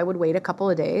you, I would wait a couple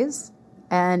of days.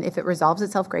 And if it resolves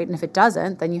itself, great. And if it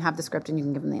doesn't, then you have the script and you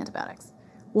can give them the antibiotics.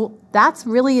 Well, that's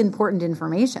really important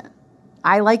information.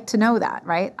 I like to know that,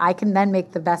 right? I can then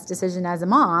make the best decision as a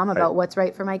mom about what's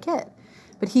right for my kid.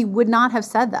 But he would not have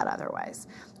said that otherwise.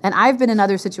 And I've been in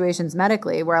other situations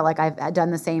medically where like I've done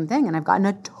the same thing and I've gotten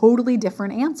a totally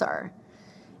different answer.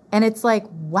 And it's like,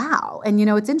 wow. And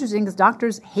it's interesting because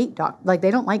doctors hate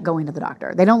they don't like going to the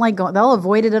doctor. They don't like they'll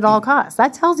avoid it at all costs.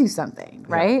 That tells you something,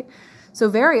 right? So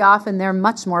very often they're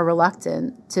much more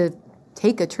reluctant to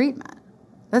take a treatment.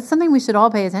 That's something we should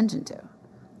all pay attention to.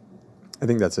 I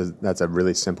think that's a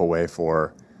really simple way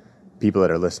for people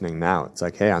that are listening now. It's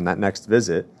like, hey, on that next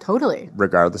visit, totally,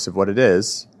 regardless of what it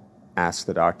is, ask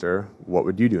the doctor, what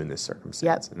would you do in this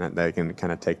circumstance? Yep. And that they can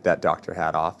kind of take that doctor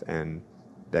hat off and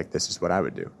be like, this is what I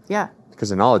would do. Yeah. Because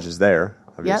the knowledge is there,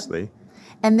 obviously. Yep.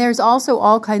 And there's also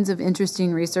all kinds of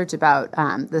interesting research about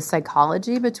the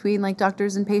psychology between like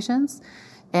doctors and patients.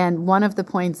 And one of the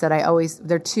points that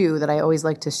there are two that I always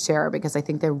like to share because I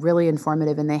think they're really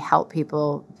informative and they help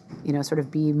people, sort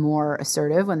of be more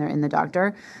assertive when they're in the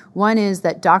doctor. One is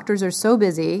that doctors are so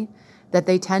busy that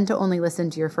they tend to only listen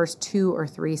to your first 2 or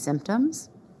 3 symptoms.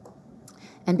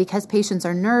 And because patients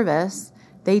are nervous,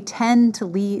 they tend to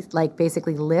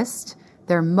basically list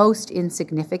their most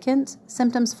insignificant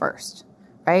symptoms first,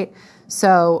 right?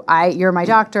 So you're my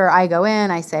doctor. I go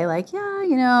in. I say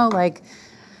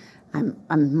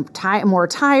I'm more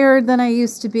tired than I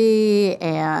used to be,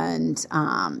 and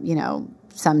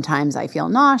sometimes I feel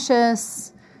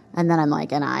nauseous, and then I'm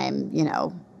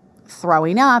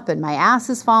throwing up, and my ass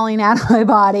is falling out of my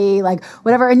body, like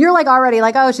whatever. And you're like already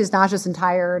like, oh, she's nauseous and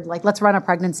tired. Like, let's run a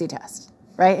pregnancy test,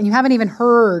 right? And you haven't even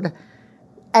heard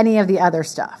any of the other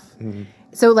stuff. Mm-hmm.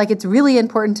 So it's really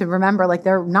important to remember,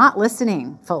 they're not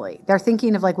listening fully. They're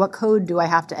thinking of what code do I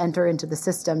have to enter into the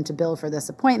system to bill for this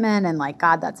appointment? And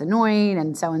God, that's annoying.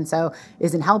 And so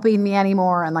isn't helping me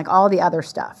anymore. And all the other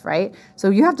stuff, right? So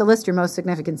you have to list your most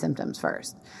significant symptoms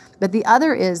first. But the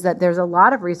other is that there's a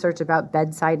lot of research about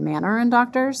bedside manner in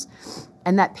doctors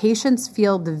and that patients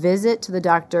feel the visit to the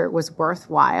doctor was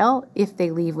worthwhile if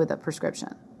they leave with a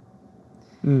prescription.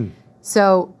 Mm.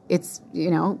 So it's,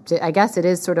 I guess it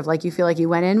is sort of you feel like you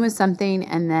went in with something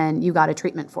and then you got a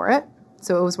treatment for it.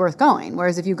 So it was worth going.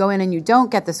 Whereas if you go in and you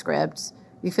don't get the script,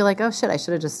 you feel like, oh shit, I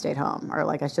should have just stayed home, or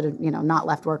I should have, not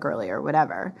left work early or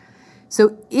whatever.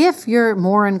 So if you're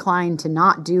more inclined to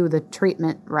not do the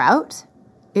treatment route,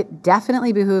 it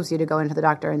definitely behooves you to go into the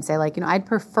doctor and say I'd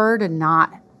prefer to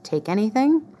not take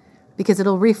anything because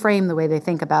it'll reframe the way they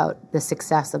think about the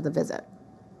success of the visit.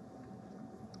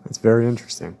 That's very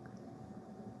interesting.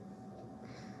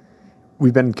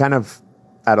 We've been kind of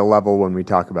at a level when we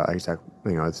talk about, this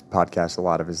podcast, a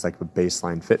lot of it is a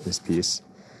baseline fitness piece.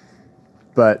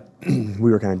 But we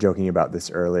were kind of joking about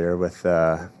this earlier with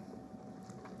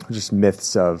just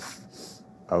myths of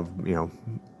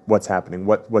what's happening,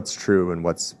 what's true and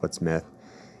what's myth.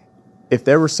 If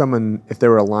there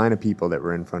were a line of people that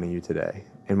were in front of you today,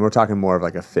 and we're talking more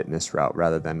of a fitness route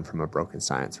rather than from a broken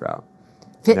science route.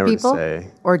 Fit people?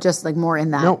 Or just more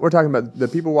in that? No, we're talking about the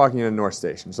people walking in North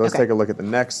Station. So let's take a look at the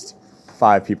next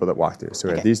 5 people that walk through. So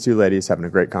we have these 2 ladies having a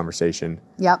great conversation.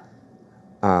 Yep.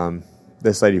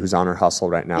 This lady who's on her hustle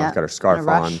right now, has got her scarf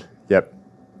on. Yep.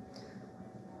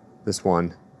 This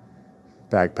one,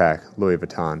 backpack, Louis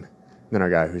Vuitton. And then our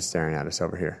guy who's staring at us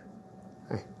over here.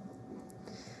 Hey.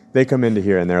 They come into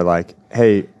here and they're like,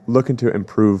 hey, looking to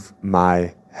improve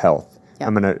my health. Yep.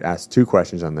 I'm going to ask 2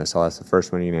 questions on this. I'll ask the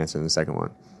first one, you can answer the second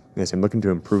one. Yes, I'm looking to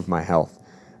improve my health.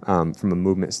 From a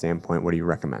movement standpoint, what do you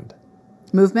recommend?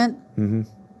 Movement? Mm-hmm.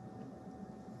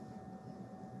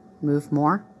 Move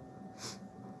more?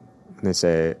 And they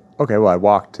say, okay, well, I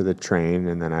walk to the train,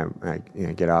 and then I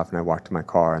get off, and I walk to my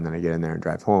car, and then I get in there and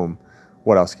drive home.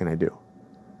 What else can I do?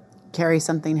 Carry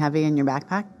something heavy in your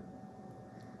backpack?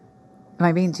 Am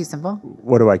I being too simple?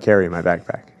 What do I carry in my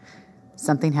backpack?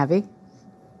 Something heavy?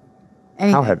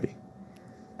 Anything. How heavy?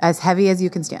 As heavy as you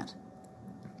can stand.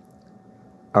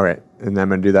 All right. And I'm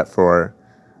going to do that for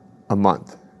a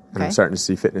month. And I'm starting to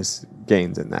see fitness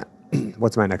gains in that.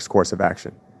 What's my next course of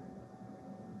action?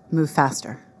 Move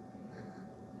faster.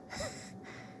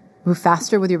 Move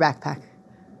faster with your backpack.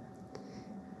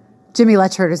 Jimmy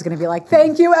Letchert is going to be like,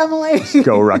 thank you, Emily.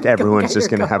 Go Ruck. Everyone's just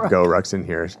going to have Go Rucks in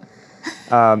here.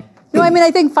 No,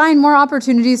 I think find more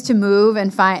opportunities to move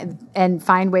and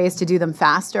find ways to do them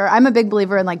faster. I'm a big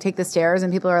believer in take the stairs,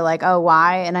 and people are like, oh,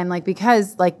 why? And I'm like,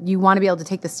 because you want to be able to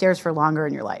take the stairs for longer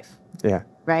in your life. Yeah.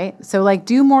 Right? So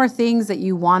do more things that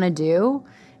you want to do,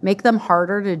 make them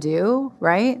harder to do,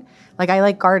 right? I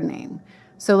like gardening.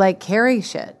 So carry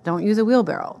shit. Don't use a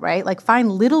wheelbarrow, right?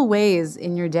 Find little ways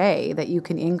in your day that you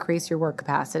can increase your work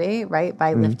capacity, right?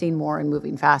 By lifting more and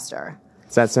moving faster.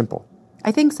 It's that simple.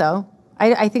 I think so.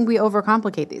 I think we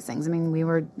overcomplicate these things. We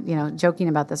were, joking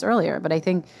about this earlier, but I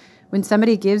think when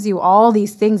somebody gives you all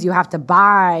these things you have to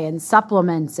buy and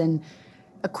supplements and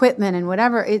equipment and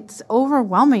whatever, it's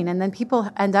overwhelming. And then people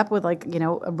end up with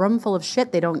a room full of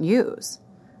shit they don't use.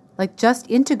 Just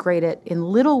integrate it in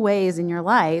little ways in your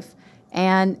life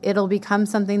and it'll become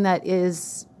something that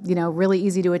is, really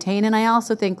easy to attain. And I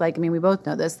also think we both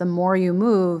know this, the more you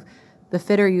move, the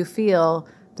fitter you feel,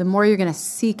 the more you're going to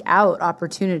seek out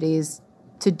opportunities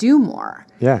to do more.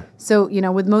 Yeah. So,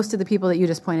 with most of the people that you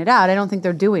just pointed out, I don't think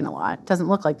they're doing a lot. It doesn't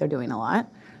look like they're doing a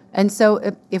lot. And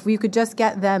so if we could just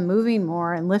get them moving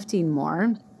more and lifting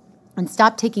more and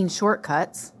stop taking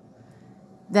shortcuts,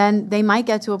 then they might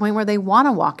get to a point where they want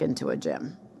to walk into a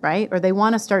gym right? Or they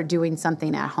want to start doing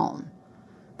something at home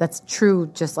that's true,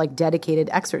 just like dedicated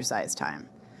exercise time.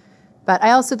 But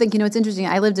I also think, it's interesting.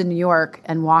 I lived in New York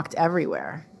and walked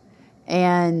everywhere.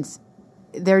 And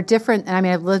they're different. And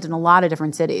I've lived in a lot of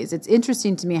different cities. It's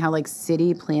interesting to me how like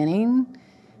city planning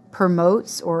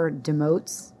promotes or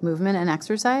demotes movement and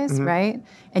exercise, right?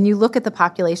 And you look at the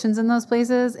populations in those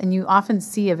places and you often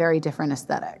see a very different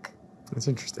aesthetic. That's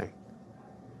interesting.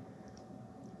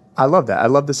 I love that. I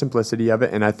love the simplicity of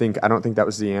it. And I don't think that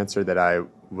was the answer that I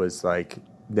was like,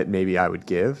 that maybe I would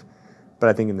give. But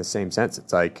I think in the same sense,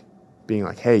 it's like being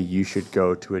like, hey, you should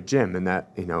go to a gym. And that,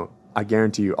 I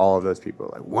guarantee you all of those people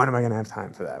are like, when am I going to have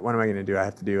time for that? What am I going to do? I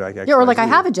have to do like X, yeah, or Y, like Z. I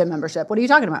have a gym membership. What are you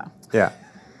talking about? Yeah.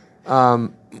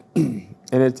 And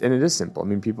it is simple. I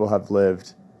mean, people have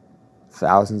lived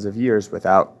thousands of years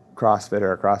without CrossFit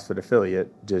or a CrossFit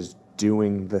affiliate, just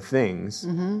doing the things.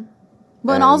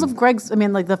 Well, and all of Greg's,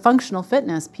 like the functional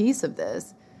fitness piece of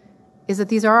this is that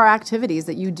these are activities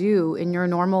that you do in your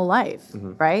normal life,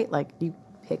 right? Like you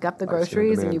pick up the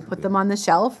groceries and you put them on the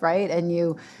shelf, right? And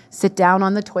you sit down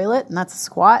on the toilet and that's a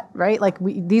squat, right? Like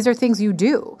these are things you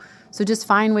do. So just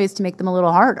find ways to make them a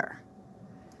little harder.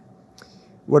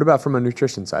 What about from a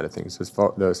nutrition side of things?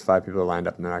 Those 5 people are lined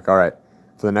up and they're like, all right,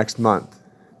 for the next month,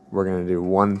 we're going to do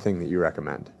one thing that you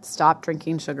recommend. Stop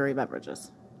drinking sugary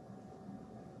beverages.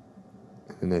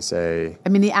 And they say...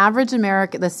 the average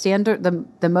American, the standard,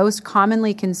 the most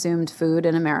commonly consumed food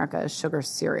in America is sugar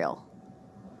cereal.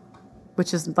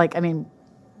 Which is like,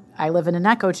 I live in an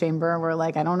echo chamber where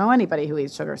like, I don't know anybody who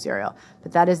eats sugar cereal.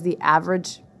 But that is the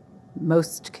average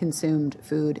most consumed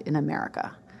food in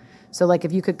America. So like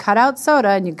if you could cut out soda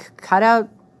and you could cut out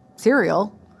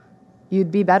cereal,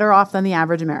 you'd be better off than the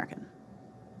average American.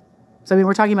 So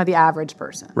we're talking about the average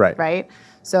person. Right?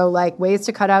 So like ways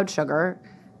to cut out sugar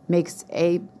makes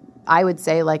I would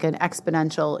say like an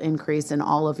exponential increase in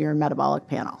all of your metabolic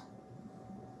panel.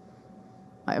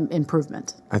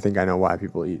 Improvement. I think I know why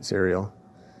people eat cereal.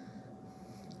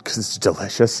 Because it's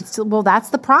delicious. Well, that's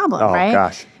the problem, right? Oh,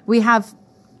 gosh. We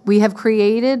have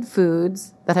created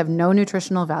foods that have no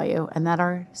nutritional value and that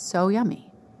are so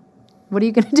yummy. What are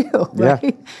you going to do, right?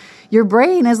 Yeah. Your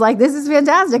brain is like, this is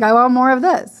fantastic. I want more of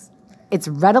this. It's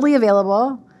readily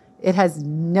available. It has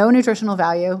no nutritional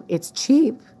value. It's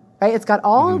cheap, right? It's got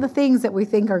all the things that we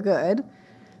think are good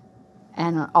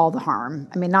and all the harm.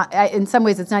 In some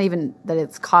ways, it's not even that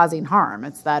it's causing harm.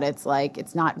 It's that it's like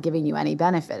it's not giving you any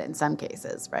benefit in some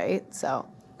cases, right? So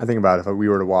I think about if we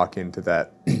were to walk into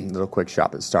that little quick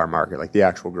shop at Star Market, like the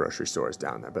actual grocery store is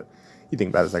down there, but you think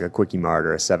about it as like a Quickie Mart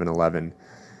or a 7-Eleven.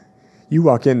 You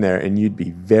walk in there and you'd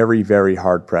be very, very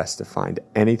hard-pressed to find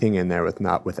anything in there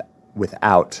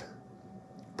without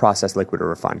processed liquid or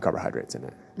refined carbohydrates in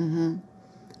it.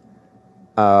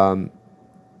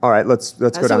 All right, let's go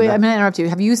down that. I'm going to interrupt you.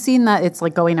 Have you seen that it's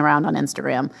like going around on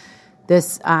Instagram,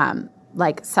 this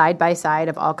like side by side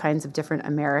of all kinds of different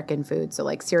American foods? So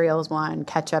like cereal's one,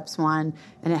 ketchup's one,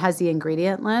 and it has the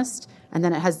ingredient list, and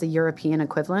then it has the European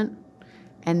equivalent.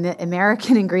 And the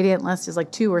American ingredient list is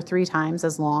like 2 or 3 times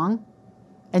as long.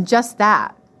 And just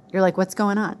that, you're like, what's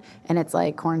going on? And it's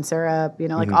like corn syrup,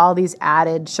 like all these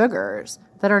added sugars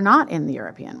that are not in the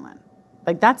European one.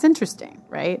 Like, that's interesting,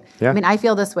 right? Yeah. I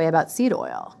feel this way about seed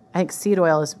oil. I think seed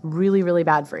oil is really, really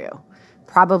bad for you.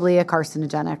 Probably a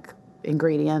carcinogenic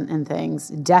ingredient in things.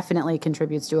 Definitely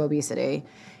contributes to obesity.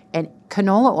 And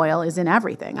canola oil is in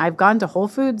everything. I've gone to Whole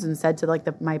Foods and said to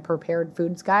like my prepared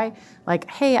foods guy,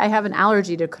 like, hey, I have an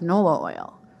allergy to canola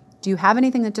oil. Do you have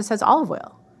anything that just has olive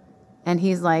oil? And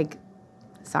he's like,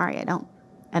 sorry, I don't.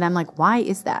 And I'm like, why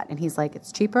is that? And he's like,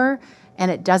 it's cheaper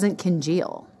and it doesn't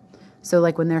congeal. So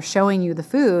like when they're showing you the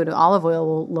food, olive oil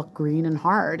will look green and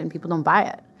hard and people don't buy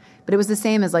it. But it was the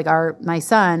same as like my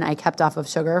son, I kept off of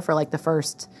sugar for like the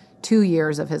first 2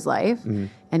 years of his life.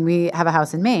 And we have a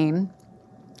house in Maine.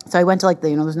 So I went to like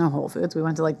there's no Whole Foods. We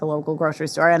went to like the local grocery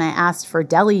store and I asked for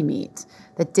deli meat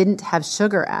that didn't have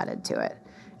sugar added to it.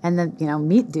 And the,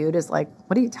 meat dude is like,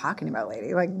 what are you talking about,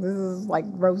 lady? Like, this is like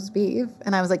roast beef.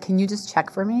 And I was like, can you just check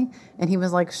for me? And he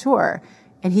was like, sure.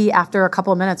 And he, after a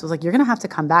couple of minutes, was like, you're going to have to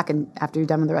come back and after you're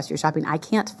done with the rest of your shopping, I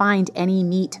can't find any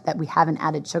meat that we haven't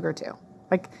added sugar to.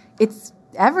 Like, it's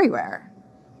everywhere.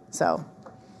 So.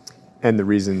 And the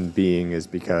reason being is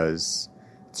because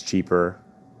it's cheaper.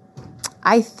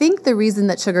 I think the reason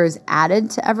that sugar is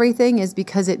added to everything is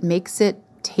because it makes it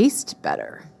taste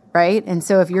better, right? And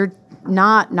so if you're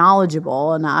not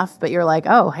knowledgeable enough, but you're like,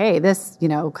 oh, hey, this,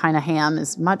 kind of ham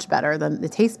is much better than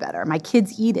it tastes better. My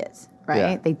kids eat it, right?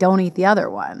 Yeah. They don't eat the other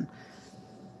one.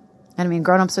 And I mean,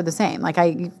 grown-ups are the same. Like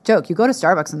I joke, you go to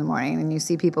Starbucks in the morning and you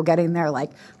see people getting their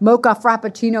like mocha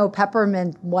frappuccino,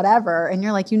 peppermint, whatever. And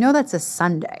you're like, that's a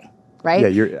sundae,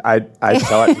 right? Yeah, I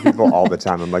tell it to people all the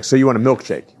time. I'm like, so you want a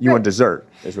milkshake? You want dessert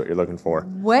is what you're looking for.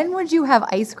 When would you have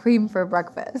ice cream for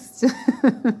breakfast?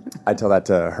 I tell that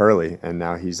to Hurley, and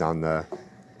now he's on the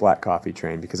black coffee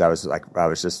train because I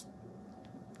was just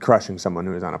crushing someone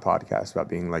who was on a podcast about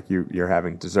being like, you're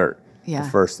having dessert. Yeah. The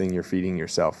first thing you're feeding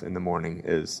yourself in the morning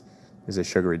is a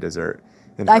sugary dessert.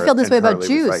 And I feel this way about Hurley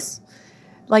juice.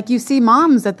 Like you see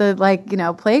moms at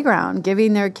the playground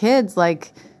giving their kids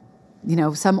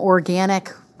some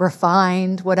organic,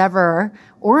 refined, whatever,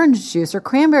 orange juice or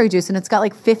cranberry juice, and it's got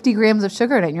like 50 grams of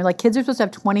sugar in it. And you're like, kids are supposed to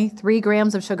have 23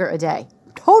 grams of sugar a day.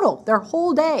 Total, their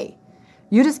whole day.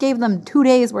 You just gave them 2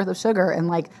 days worth of sugar in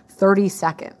like 30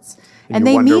 seconds. And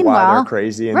they wonder why they're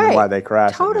crazy and why they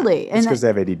crash. Totally. It's because they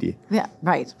have ADD. Yeah,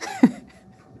 right.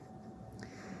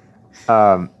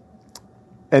 And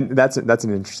that's an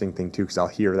interesting thing too, because I'll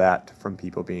hear that from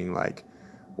people being like,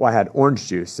 well, I had orange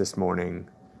juice this morning,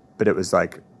 but it was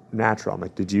like natural. I'm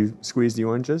like, did you squeeze the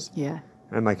oranges? Yeah.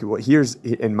 And I'm like, well, here's,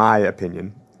 in my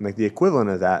opinion, like the equivalent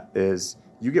of that is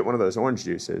you get one of those orange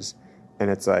juices and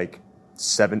it's like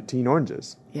 17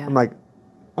 oranges. Yeah. I'm like,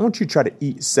 I want you to try to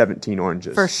eat 17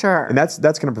 oranges. For sure. And that's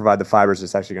going to provide the fibers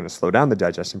that's actually going to slow down the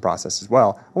digestion process as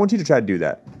well. I want you to try to do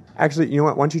that. Actually, you know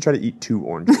what? Why don't you try to eat 2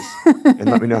 oranges and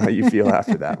let me know how you feel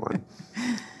after that one.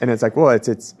 And it's like, well,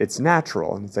 it's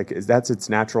natural. And it's like, that's its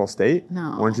natural state?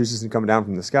 No. Orange juice isn't coming down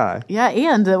from the sky. Yeah,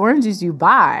 and the orange juice you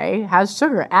buy has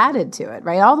sugar added to it,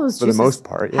 right? All those juices for the most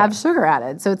part, have sugar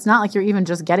added. So it's not like you're even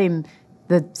just getting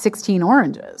the 16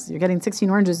 oranges. You're getting 16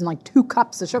 oranges and like 2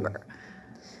 cups of sugar.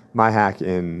 My hack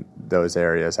in those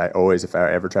areas, if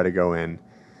I ever try to go in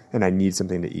and I need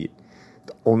something to eat,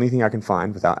 the only thing I can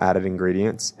find without added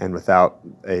ingredients and without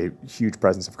a huge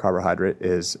presence of carbohydrate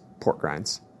is pork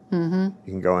grinds. Mm-hmm.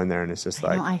 You can go in there and it's just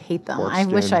I hate them. I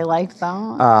wish I liked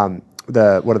them.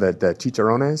 The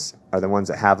chicharrones are the ones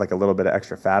that have like a little bit of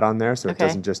extra fat on there, so it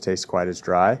doesn't just taste quite as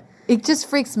dry. It just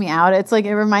freaks me out. It's like,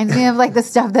 it reminds me of like the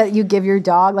stuff that you give your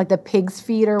dog, like the pig's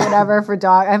feet or whatever for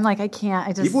dog. I'm like, I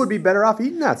can't. People would be better off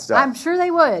eating that stuff. I'm sure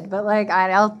they would, but like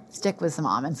I'll stick with some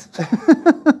almonds.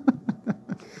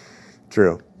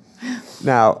 True.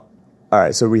 Now, all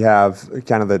right, so we have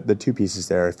kind of the 2 pieces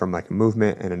there from like a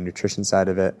movement and a nutrition side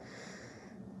of it.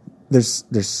 There's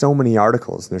so many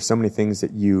articles, there's so many things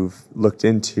that you've looked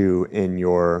into in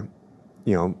your,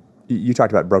 you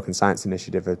talked about Broken Science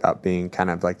Initiative about being kind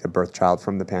of like the birth child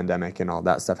from the pandemic and all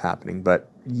that stuff happening, but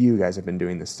you guys have been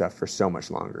doing this stuff for so much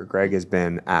longer. Greg has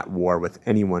been at war with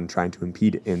anyone trying to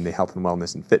impede in the health and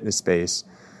wellness and fitness space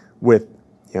with,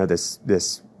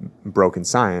 this broken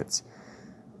science.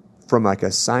 From like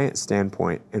a science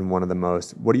standpoint,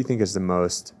 what do you think is the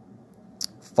most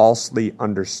falsely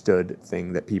understood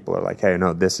thing that people are like, hey,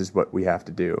 no, this is what we have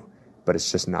to do, but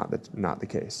it's just not the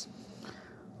case?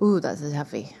 Ooh, that's a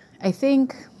toughie. I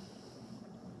think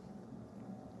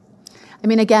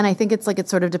it's like it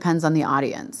sort of depends on the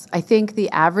audience. I think the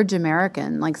average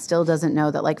American like still doesn't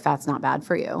know that like fat's not bad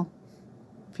for you.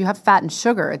 If you have fat and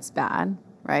sugar, it's bad,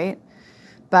 right?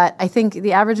 But I think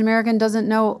the average American doesn't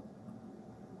know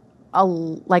a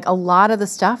lot of the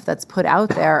stuff that's put out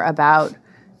there about,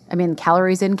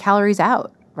 calories in, calories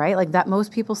out, right? Like that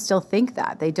most people still think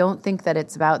that. They don't think that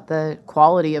it's about the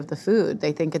quality of the food.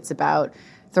 They think it's about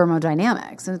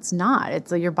thermodynamics, and it's not.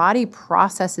 It's like your body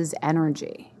processes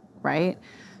energy, right?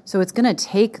 So it's going to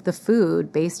take the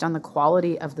food based on the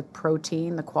quality of the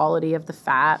protein, the quality of the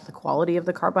fat, the quality of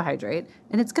the carbohydrate,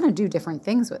 and it's going to do different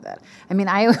things with it.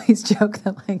 I always joke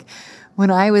that like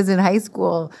when I was in high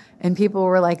school and people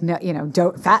were like, no,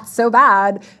 don't, fat's so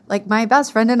bad. Like my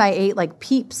best friend and I ate like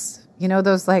Peeps,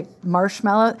 those like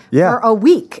marshmallow for a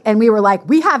week. And we were like,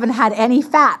 we haven't had any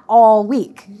fat all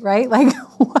week, right? Like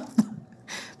what?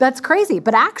 That's crazy.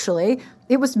 But actually,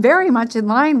 it was very much in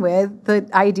line with the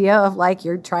idea of like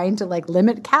you're trying to like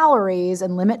limit calories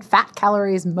and limit fat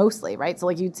calories mostly, right? So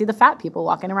like you'd see the fat people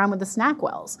walking around with the snack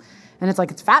wells. And it's like,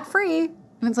 it's fat free.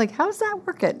 And it's like, how's that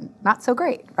working? Not so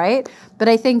great, right? But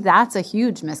I think that's a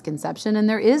huge misconception. And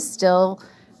there is still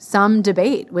some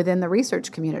debate within the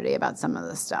research community about some of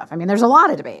this stuff. There's a lot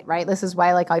of debate, right? This is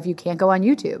why, like, if you can't go on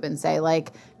YouTube and say,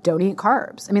 like, don't eat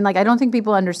carbs. I don't think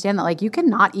people understand that, like, you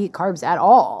cannot eat carbs at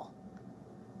all.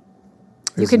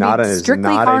 You can be strictly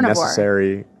carnivore. A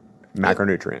necessary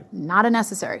macronutrient. Not a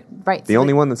necessary, right. The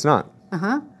only one that's not.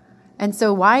 Uh-huh. And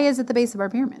so why is it the base of our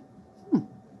pyramid?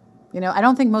 I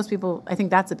don't think most people, I think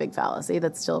that's a big fallacy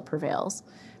that still prevails.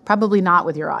 Probably not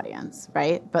with your audience,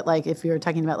 right? But like if you're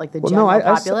talking about like the general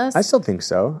populace. I still think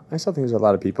so. I still think there's a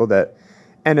lot of people that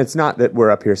And it's not that we're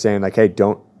up here saying like, hey,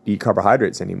 don't eat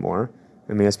carbohydrates anymore.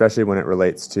 I mean, especially when it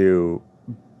relates to,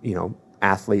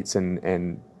 athletes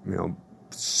and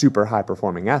super high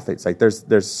performing athletes. Like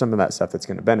there's some of that stuff that's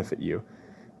going to benefit you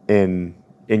in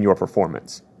your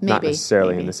performance, not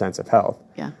necessarily in the sense of health.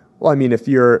 Yeah. Well, I mean,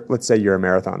 let's say you're a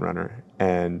marathon runner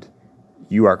and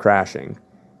you are crashing,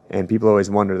 and people always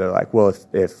wonder, they're like, well,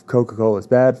 if Coca-Cola is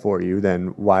bad for you, then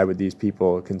why would these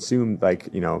people consume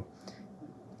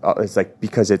it's like,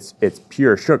 because it's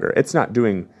pure sugar. It's not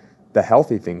doing the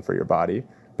healthy thing for your body,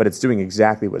 but it's doing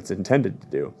exactly what it's intended to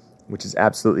do, which is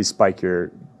absolutely spike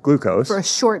your glucose. For a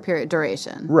short period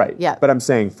duration. Right. Yeah. But I'm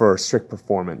saying for strict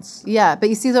performance. Yeah. But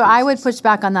you see, though, I would push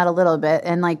back on that a little bit.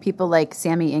 And like people like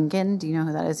Sammy Inkin, do you know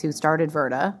who that is? Who started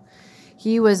Verta.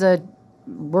 He was a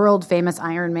world famous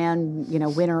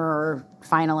Ironman, winner or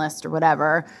finalist or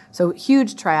whatever. So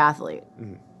huge triathlete.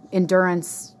 Mm-hmm.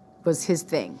 Endurance was his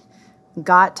thing.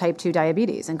 Got type 2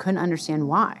 diabetes and couldn't understand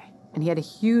why. And he had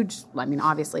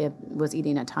obviously was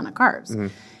eating a ton of carbs. Mm-hmm.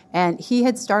 And he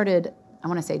had started, I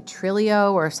want to say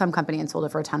Trilio or some company, and sold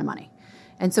it for a ton of money.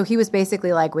 And so he was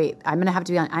basically like, wait, I'm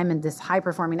in this high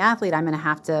performing athlete. I'm going to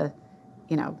have to,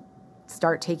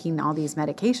 start taking all these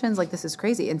medications. Like, this is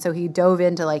crazy. And so he dove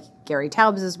into like Gary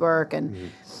Taubes' work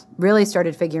and really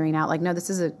started figuring out like, no, this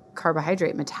is a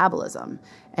carbohydrate metabolism.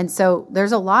 And so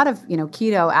there's a lot of,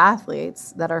 keto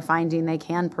athletes that are finding they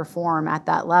can perform at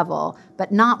that level,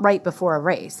 but not right before a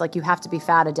race. Like, you have to be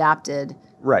fat adapted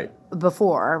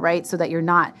before, right? So that you're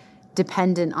not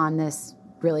dependent on this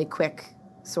really quick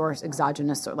source,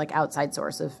 exogenous, or like outside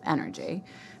source of energy.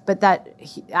 But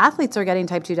athletes are getting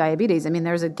type 2 diabetes. I mean,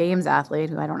 there's a games athlete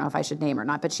who I don't know if I should name or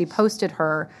not, but she posted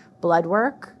her blood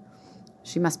work.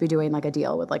 She must be doing like a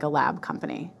deal with like a lab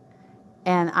company.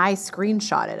 And I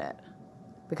screenshotted it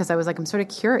because I was like, I'm sort of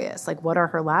curious, like, what are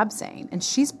her labs saying? And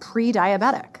she's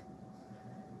pre-diabetic,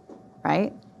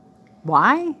 right?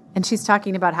 Why? And she's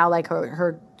talking about how like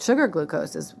her sugar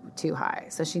glucose is too high.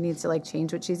 So she needs to like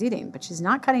change what she's eating, but she's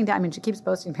not cutting down. I mean, she keeps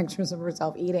posting pictures of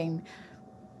herself eating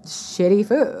shitty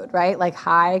food, right? Like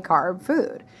high carb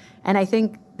food. And I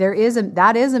think that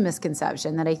is a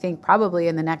misconception that I think probably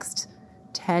in the next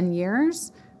 10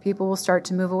 years, people will start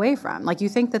to move away from. Like, you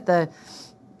think that the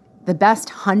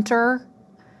best hunter,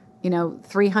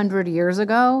 300 years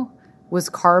ago was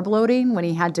carb loading when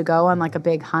he had to go on like a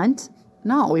big hunt?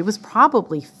 No, he was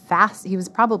probably He was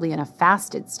probably in a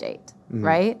fasted state,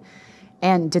 right?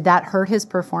 And did that hurt his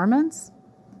performance?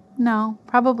 No,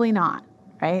 probably not,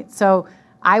 right? So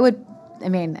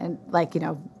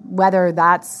whether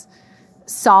that's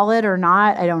solid or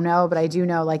not, I don't know, but I do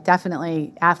know, like,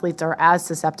 definitely athletes are as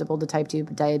susceptible to type 2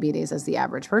 diabetes as the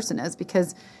average person is,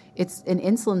 because it's an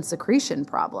insulin secretion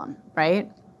problem,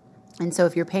 right? And so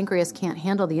if your pancreas can't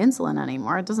handle the insulin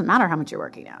anymore, it doesn't matter how much you're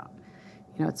working out.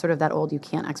 It's sort of that old, you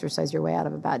can't exercise your way out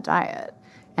of a bad diet.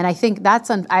 And I think that's,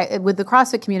 with the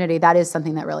CrossFit community, that is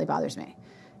something that really bothers me,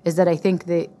 is that I think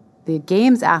the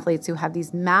games athletes who have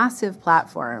these massive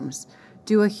platforms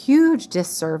do a huge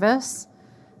disservice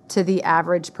to the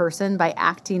average person by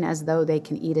acting as though they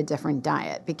can eat a different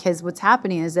diet. Because what's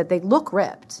happening is that they look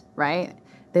ripped, right?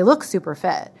 They look super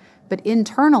fit. But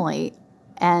internally,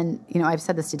 and, I've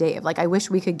said this to Dave, like, I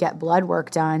wish we could get blood work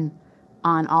done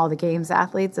on all the games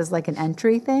athletes as like an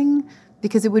entry thing,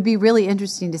 because it would be really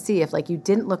interesting to see if, like, you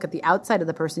didn't look at the outside of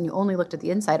the person, you only looked at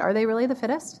the inside. Are they really the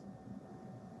fittest?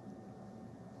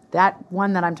 That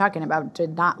one that I'm talking about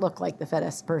did not look like the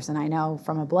fittest person I know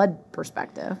from a blood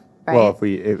perspective, right? Well,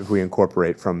 if we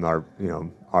incorporate from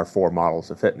our 4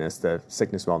 models of fitness, the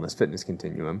sickness, wellness, fitness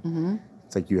continuum,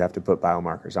 it's like you have to put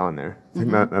biomarkers on there.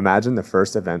 Imagine the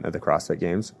first event of the CrossFit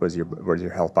Games was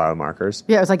your health biomarkers.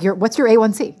 Yeah, it was like, what's your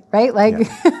A1C, right? Like,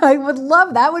 I would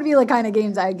love, that would be the kind of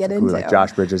games I'd get into. Like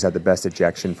Josh Bridges had the best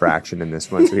ejection fraction in this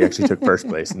one, so he actually took first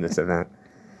place in this event.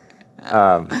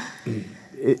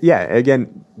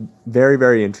 Again, very,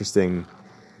 very interesting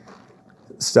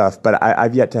stuff, but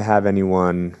I've yet to have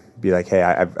anyone be like, hey,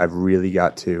 I've really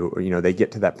got to, or, they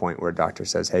get to that point where a doctor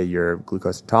says, hey, you're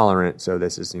glucose intolerant, so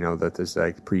this is, that this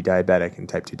like pre-diabetic and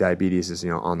type 2 diabetes is,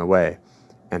 on the way,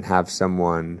 and have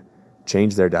someone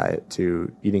change their diet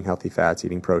to eating healthy fats,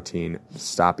 eating protein,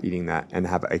 stop eating that, and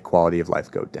have a quality of life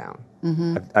go down.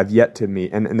 I've yet to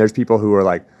meet, and there's people who are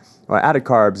like, well, I added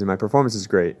carbs and my performance is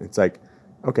great. It's like,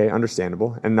 okay,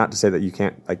 understandable. And not to say that you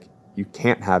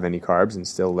can't have any carbs and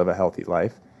still live a healthy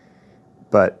life,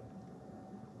 but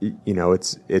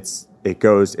it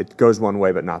goes one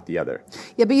way, but not the other.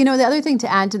 Yeah, but the other thing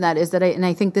to add to that is that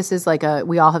I think this is like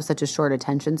we all have such a short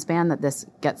attention span that this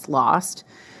gets lost.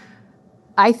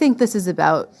 I think this is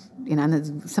about,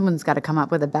 and someone's got to come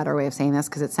up with a better way of saying this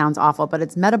because it sounds awful, but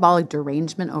it's metabolic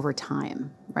derangement over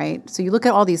time, right? So you look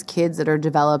at all these kids that are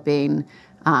developing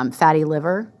fatty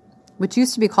liver, which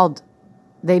used to be called,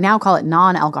 they now call it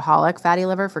non-alcoholic fatty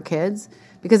liver for kids,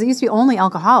 because it used to be only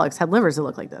alcoholics had livers that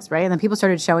looked like this, right? And then people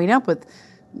started showing up with,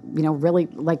 really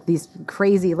like these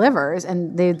crazy livers,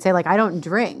 and they'd say like, I don't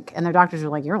drink. And their doctors were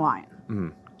like, you're lying. Mm-hmm.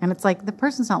 And it's like, the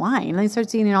person's not lying. And they start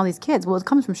seeing all these kids. Well, it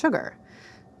comes from sugar.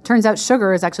 Turns out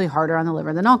sugar is actually harder on the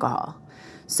liver than alcohol.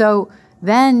 So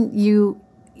then you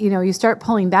start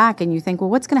pulling back and you think, well,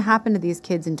 what's going to happen to these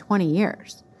kids in 20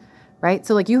 years, right?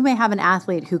 So like you may have an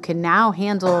athlete who can now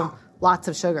handle lots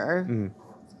of sugar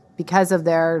because of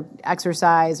their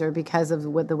exercise or because of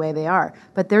the way they are,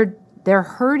 but they're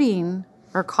hurting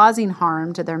or causing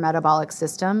harm to their metabolic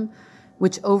system,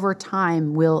 which over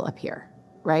time will appear,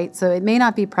 right? So it may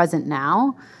not be present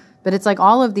now, but it's like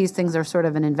all of these things are sort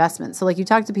of an investment. So like you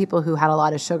talk to people who had a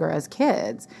lot of sugar as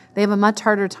kids, they have a much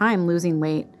harder time losing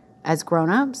weight as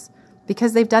grown-ups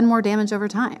because they've done more damage over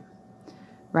time,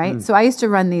 right? So I used to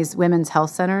run these women's health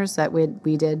centers that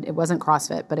we did. It wasn't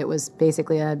CrossFit, but it was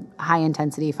basically a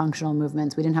high-intensity functional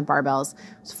movements. We didn't have barbells.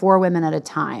 It was 4 women at a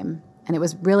time, and it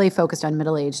was really focused on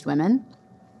middle-aged women.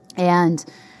 And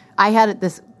I had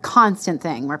this constant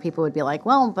thing where people would be like,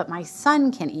 well, but my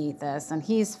son can eat this and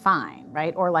he's fine,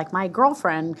 right? Or like my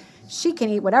girlfriend, she can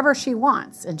eat whatever she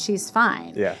wants and she's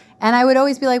fine. Yeah. And I would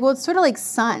always be like, well, it's sort of like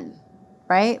sun,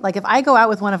 right? Like if I go out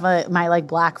with one of my like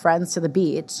black friends to the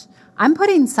beach, I'm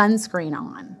putting sunscreen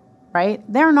on, right?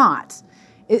 They're not.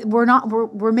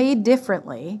 We're made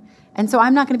differently. And so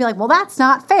I'm not going to be like, well, that's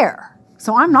not fair.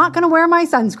 So I'm not going to wear my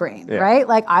sunscreen, right?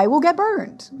 Like I will get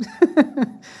burned.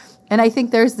 And I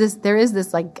think there is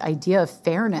this like idea of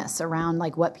fairness around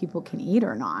like what people can eat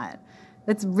or not.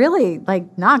 It's really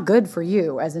like not good for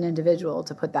you as an individual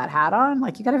to put that hat on.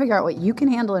 Like you got to figure out what you can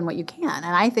handle and what you can.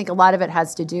 And I think a lot of it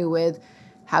has to do with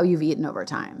how you've eaten over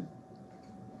time.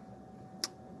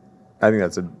 I think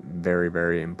that's a very,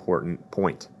 very important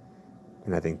point.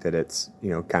 And I think that it's,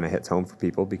 kind of hits home for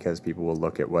people because people will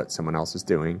look at what someone else is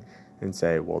doing and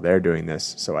say, well, they're doing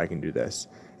this, so I can do this.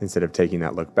 Instead of taking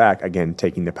that look back, again,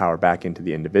 taking the power back into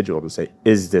the individual to say,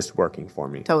 is this working for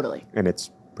me? Totally. And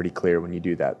it's pretty clear when you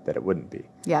do that it wouldn't be.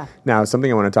 Yeah. Now,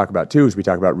 something I want to talk about too is we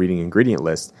talk about reading ingredient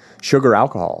lists. Sugar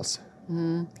alcohols.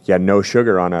 You had no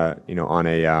sugar on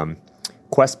a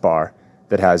Quest bar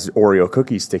that has Oreo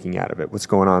cookies sticking out of it. What's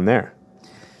going on there?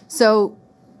 So,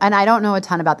 and I don't know a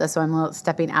ton about this, so I'm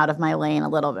stepping out of my lane a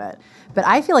little bit. But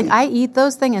I feel like I eat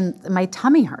those things and my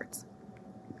tummy hurts.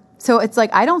 So it's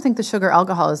like, I don't think the sugar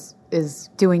alcohol is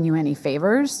doing you any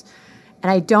favors.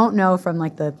 And I don't know from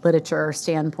like the literature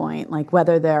standpoint, like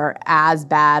whether they're as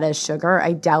bad as sugar.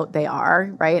 I doubt they are,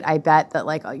 right? I bet that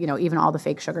like, even all the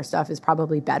fake sugar stuff is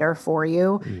probably better for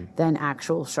you than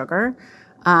actual sugar.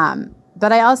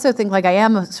 But I also think like I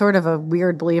am sort of a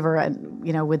weird believer and,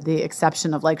 with the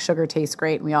exception of like sugar tastes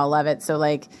great and we all love it. So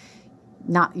like,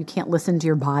 you can't listen to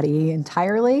your body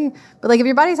entirely, but like if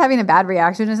your body's having a bad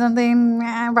reaction to something,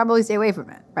 probably stay away from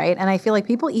it, right? And I feel like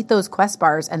people eat those Quest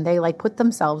bars and they like put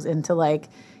themselves into like,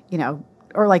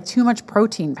 or like too much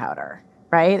protein powder,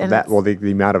 right? And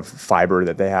the amount of fiber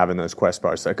that they have in those Quest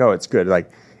bars, like, oh, it's good.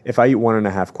 Like if I eat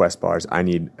 1.5 Quest bars, I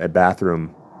need a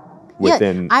bathroom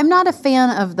within. Yeah, I'm not a fan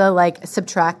of the like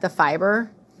subtract the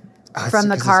fiber from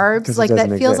the carbs. Like that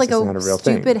feels like a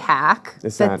stupid hack.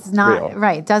 That's not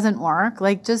right. It doesn't work.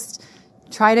 Like just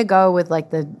try to go with like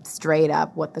the straight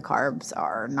up what the carbs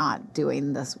are, not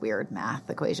doing this weird math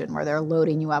equation where they're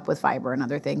loading you up with fiber and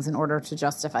other things in order to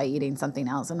justify eating something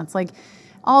else. And it's like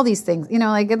all these things,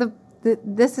 like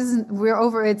this isn't,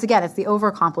 it's the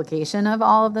overcomplication of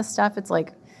all of this stuff. It's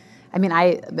like, I mean,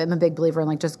 I'm a big believer in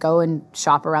like just go and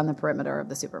shop around the perimeter of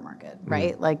the supermarket,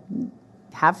 right? Like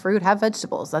have fruit, have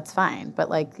vegetables, that's fine. But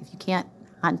like if you can't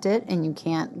hunt it and you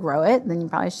can't grow it, then you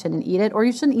probably shouldn't eat it. Or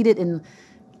you shouldn't eat it in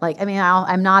like, I mean,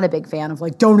 I'm not a big fan of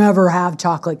like, don't ever have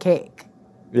chocolate cake.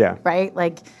 Yeah. Right?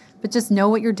 Like, but just know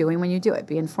what you're doing when you do it.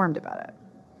 Be informed about it.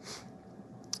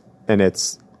 And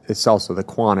it's also the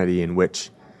quantity in which,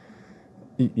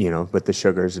 with the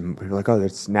sugars, and people are like, oh,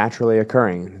 that's naturally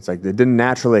occurring. And it's like, it didn't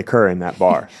naturally occur in that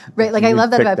bar. Right. Like I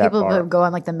love that about people who go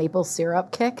on like the maple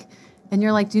syrup kick. And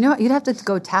you're like, do you know what? You'd have to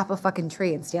go tap a fucking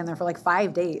tree and stand there for like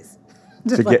 5 days.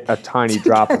 To get a tiny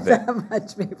drop of it. That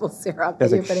much maple syrup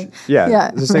that you're putting. Yeah.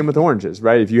 It's the same with oranges,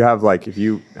 right? If you have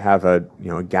a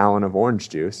gallon of orange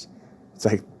juice, it's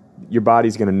like your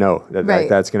body's going to know that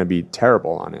that's going to be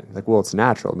terrible on it. Like, well, it's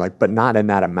natural, like, but not in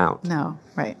that amount. No,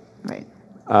 right.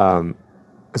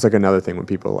 It's like another thing when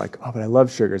people are like, oh, but I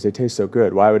love sugars. They taste so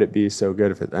good. Why would it be so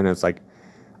good? And it's like,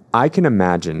 I can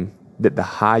imagine that the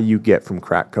high you get from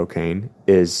crack cocaine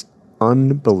is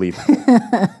unbelievable.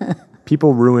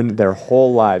 People ruin their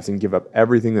whole lives and give up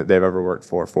everything that they've ever worked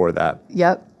for that.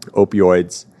 Yep.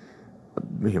 Opioids,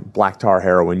 black tar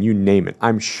heroin, you name it.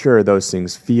 I'm sure those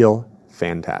things feel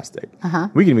fantastic.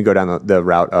 We can even go down the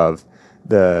route of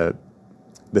the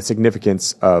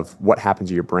significance of what happens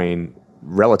to your brain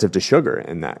relative to sugar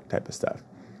and that type of stuff.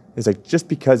 It's like, just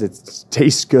because it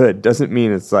tastes good doesn't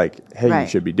mean it's like, hey, you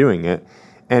should be doing it.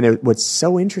 And what's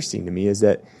so interesting to me is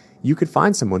that you could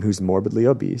find someone who's morbidly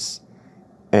obese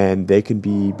and they could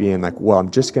be being like, well,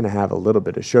 I'm just going to have a little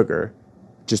bit of sugar.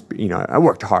 Just, I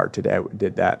worked hard today. I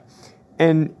did that.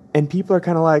 And people are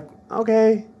kind of like,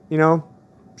 okay,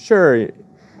 sure.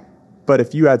 But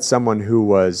if you had someone who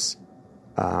was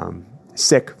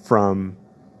sick from,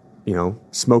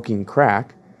 smoking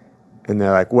crack, and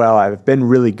they're like, well, I've been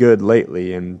really good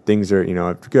lately and things are,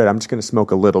 good. I'm just going to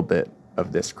smoke a little bit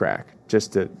of this crack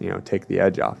just to, take the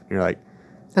edge off. And you're like,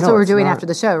 that's what we're doing after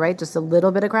the show, right? Just a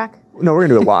little bit of crack? No, we're going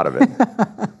to do a lot of it.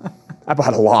 I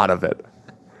bought a lot of it.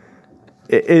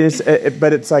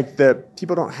 But it's like the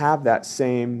people don't have that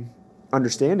same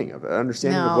understanding of it,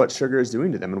 of what sugar is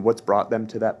doing to them and what's brought them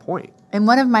to that point. And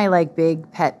one of my big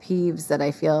pet peeves that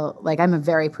I feel like, I'm a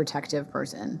very protective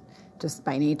person just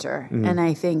by nature. Mm-hmm. And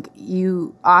I think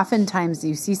oftentimes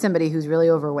you see somebody who's really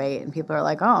overweight and people are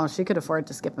like, oh, she could afford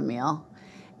to skip a meal.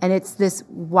 And it's this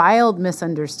wild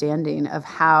misunderstanding of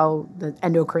how the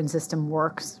endocrine system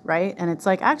works, right? And it's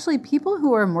like, actually, people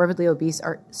who are morbidly obese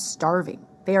are starving.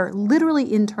 They are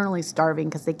literally internally starving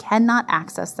because they cannot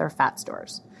access their fat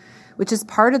stores, which is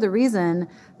part of the reason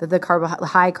that the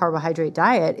high carbohydrate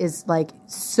diet is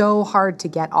so hard to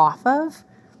get off of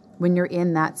when you're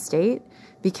in that state,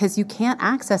 because you can't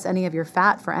access any of your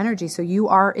fat for energy. So you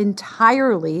are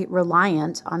entirely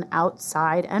reliant on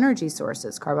outside energy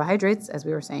sources. Carbohydrates, as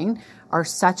we were saying, are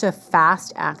such a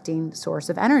fast-acting source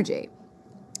of energy.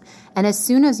 And as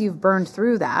soon as you've burned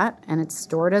through that and it's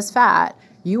stored as fat,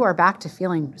 you are back to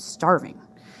feeling starving.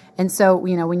 And so,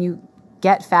 when you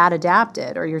get fat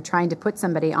adapted or you're trying to put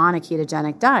somebody on a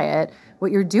ketogenic diet,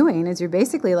 what you're doing is you're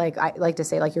basically I like to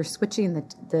say, you're switching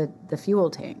the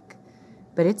fuel tank.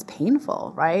 But it's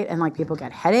painful, right? And people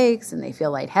get headaches and they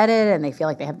feel lightheaded and they feel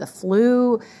like they have the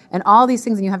flu and all these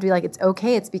things. And you have to be like, it's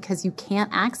okay. It's because you can't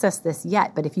access this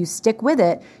yet. But if you stick with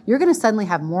it, you're going to suddenly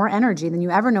have more energy than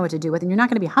you ever know what to do with. And you're not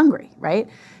going to be hungry, right?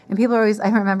 And people are always, I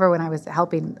remember when I was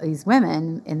helping these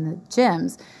women in the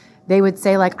gyms, they would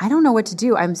say I don't know what to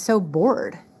do. I'm so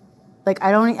bored.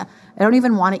 I don't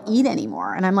even want to eat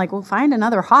anymore. And I'm like, well, find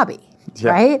another hobby,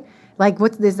 right?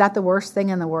 Is that the worst thing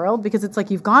in the world? Because it's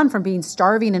you've gone from being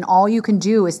starving and all you can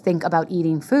do is think about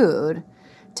eating food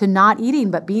to not eating,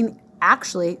 but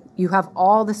you have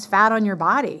all this fat on your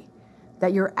body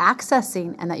that you're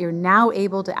accessing and that you're now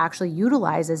able to actually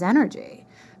utilize as energy.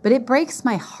 But it breaks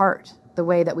my heart the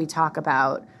way that we talk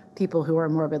about people who are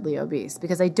morbidly obese,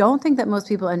 because I don't think that most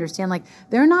people understand,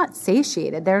 they're not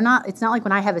satiated. It's not like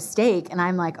when I have a steak and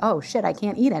I'm like, oh shit, I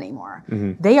can't eat anymore.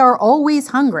 Mm-hmm. They are always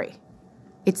hungry.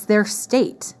 It's their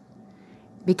state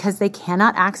because they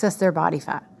cannot access their body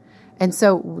fat. And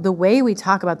so the way we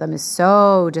talk about them is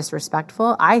so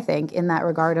disrespectful, I think, in that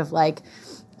regard of what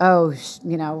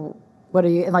are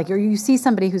you, you see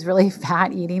somebody who's really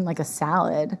fat eating a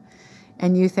salad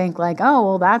and you think oh,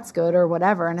 well, that's good or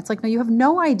whatever. And it's no, you have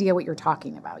no idea what you're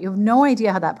talking about. You have no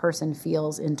idea how that person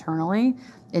feels internally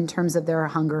in terms of their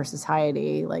hunger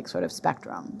society, sort of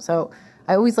spectrum. So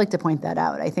I always like to point that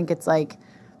out. I think it's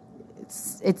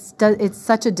it's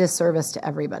such a disservice to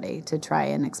everybody to try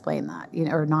and explain that,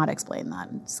 or not explain that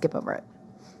and skip over it.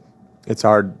 It's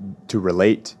hard to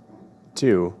relate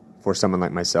to for someone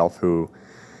like myself who,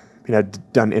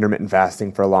 I'd done intermittent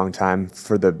fasting for a long time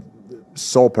for the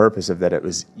sole purpose of that it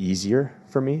was easier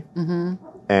for me. Mm-hmm.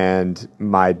 And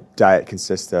my diet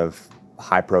consists of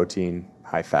high protein,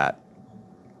 high fat,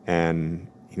 and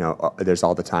there's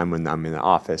all the time when I'm in the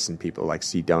office and people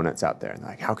see donuts out there and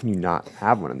they're like, how can you not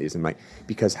have one of these? I'm like,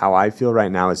 because how I feel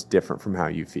right now is different from how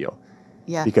you feel.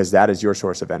 Yeah. Because that is your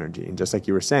source of energy. And just like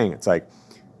you were saying, it's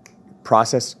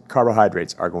processed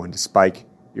carbohydrates are going to spike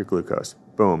your glucose.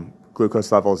 Boom.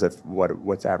 Glucose levels,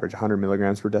 what's average, 100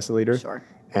 milligrams per deciliter? Sure.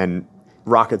 And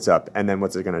rockets up. And then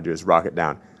what's it going to do is rocket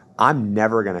down. I'm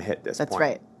never going to hit this point. That's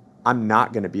right. I'm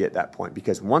not going to be at that point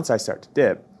because once I start to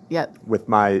dip, yep, with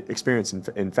my experience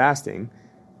in fasting,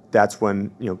 that's when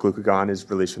glucagon is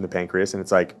released from the pancreas, and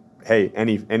it's hey,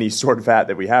 any stored fat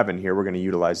that we have in here, we're going to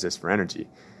utilize this for energy.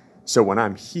 So when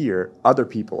I'm here, other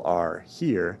people are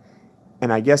here,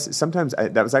 and I guess sometimes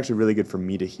that was actually really good for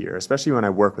me to hear, especially when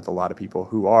I work with a lot of people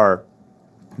who are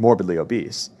morbidly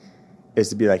obese, is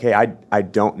to be like, hey, I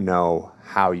don't know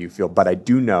how you feel, but I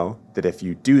do know that if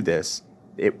you do this,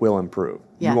 it will improve.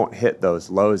 Yeah. You won't hit those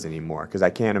lows anymore. Because I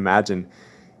can't imagine,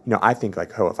 I think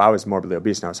like, if I was morbidly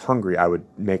obese and I was hungry, I would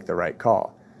make the right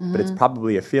call. But it's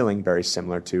probably a feeling very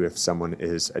similar to if someone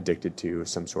is addicted to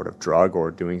some sort of drug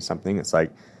or doing something. It's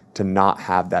like to not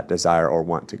have that desire or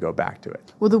want to go back to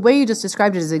it. Well, the way you just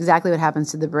described it is exactly what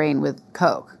happens to the brain with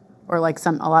Coke or like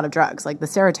a lot of drugs. Like the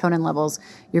serotonin levels,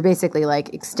 you're basically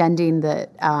like extending the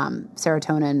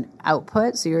serotonin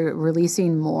output. So you're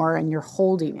releasing more and you're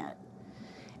holding it.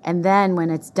 And then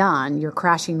when it's done, you're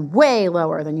crashing way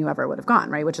lower than you ever would have gone,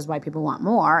 right? Which is why people want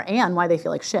more and why they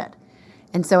feel like shit.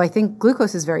 And so I think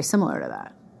glucose is very similar to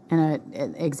that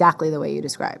in exactly the way you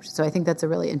described. So I think that's a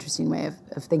really interesting way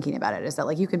of thinking about it, is that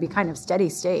like you can be kind of steady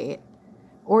state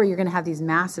or you're going to have these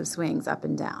massive swings up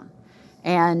and down.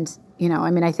 And,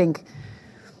 I think,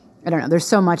 I don't know, there's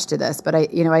so much to this, but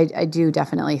I do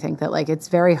definitely think that like it's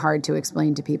very hard to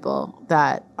explain to people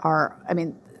that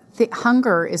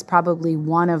hunger is probably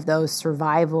one of those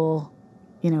survival,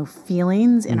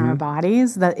 feelings in our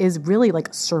bodies that is really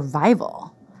like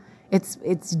survival.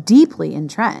 It's deeply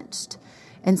entrenched.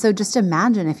 And so just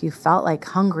imagine if you felt like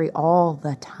hungry all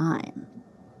the time.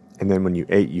 And then when you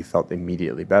ate, you felt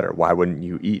immediately better. Why wouldn't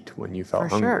you eat when you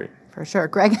felt hungry? For sure.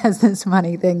 Greg has this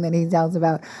funny thing that he tells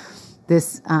about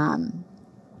this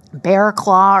bear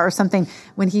claw or something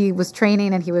when he was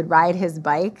training and he would ride his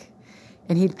bike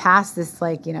and he'd pass this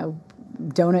like,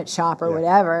 donut shop or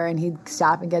whatever, and he'd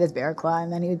stop and get his bear claw,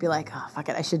 and then he would be like, oh, fuck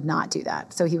it, I should not do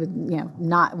that. So he would,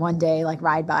 not one day like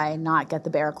ride by and not get the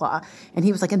bear claw. And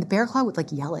he was like, and the bear claw would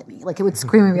like yell at me. Like it would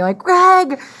scream at me like,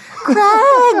 Greg, come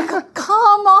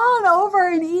on over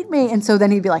and eat me. And so then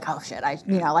he'd be like, oh shit, I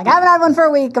haven't had one for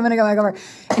a week. I'm going to go back over.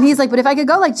 And he's like, but if I could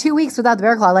go like 2 weeks without the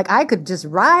bear claw, like I could just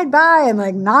ride by and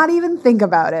like not even think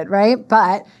about it. Right.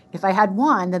 But if I had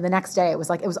one, then the next day it was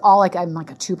all like I'm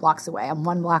like 2 blocks away. I'm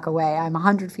 1 block away. I'm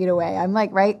 100 feet away. I'm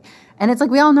like, right. And it's like,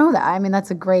 we all know that. I mean,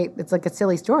 it's like a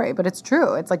silly story, but it's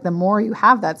true. It's like the more you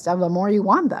have that stuff, the more you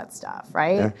want that stuff.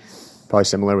 Right. Yeah. Probably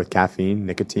similar with caffeine,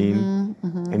 nicotine,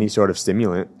 any sort of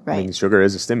stimulant. Right. I mean, sugar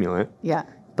is a stimulant. Yeah.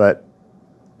 But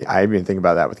I even think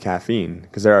about that with caffeine,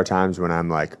 because there are times when I'm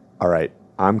like, all right,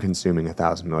 I'm consuming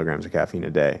 1,000 milligrams of caffeine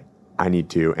a day. I need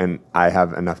to, and I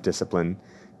have enough discipline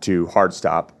to hard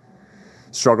stop,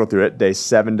 struggle through it. Day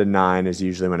 7 to 9 is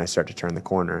usually when I start to turn the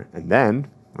corner. And then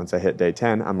once I hit day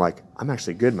 10, I'm like, I'm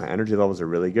actually good. My energy levels are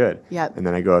really good. Yep. And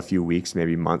then I go a few weeks,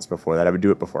 maybe months before that. I would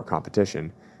do it before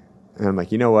competition. And I'm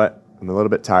like, you know what? I'm a little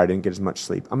bit tired. Didn't get as much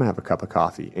sleep. I'm going to have a cup of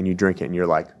coffee. And you drink it and you're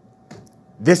like,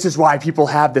 this is why people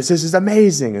have this. This is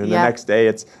amazing. And then the next day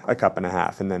it's a cup and a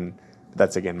half. And then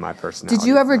that's, again, my personality. Did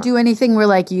you ever do anything where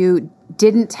like you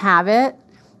didn't have it,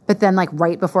 but then like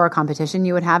right before a competition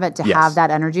you would have it to have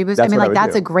that energy boost? That's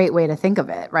that's a great way to think of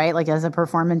it, right? Like as a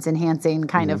performance enhancing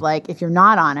kind of like, if you're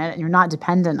not on it and you're not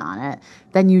dependent on it,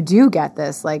 then you do get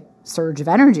this like surge of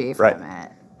energy from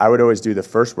it. I would always do the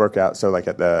first workout. So like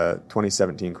at the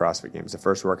 2017 CrossFit Games, the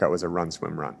first workout was a run,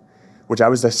 swim, run, which I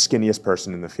was the skinniest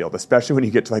person in the field, especially when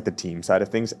you get to like the team side of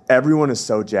things. Everyone is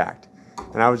so jacked.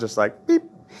 And I was just like, beep.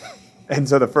 And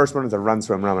so the first one was a run,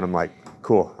 swim, run. And I'm like,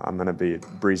 cool, I'm going to be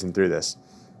breezing through this.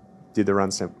 Did the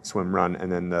run, swim, run.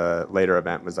 And then the later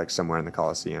event was like somewhere in the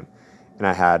Coliseum. And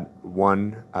I had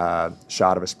one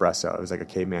shot of espresso. It was like a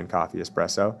caveman coffee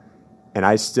espresso. And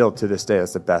I still, to this day,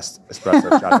 that's the best espresso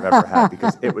shot I've ever had,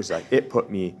 because it was like, it put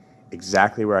me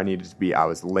exactly where I needed to be. I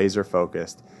was laser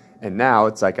focused. And now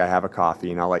it's like I have a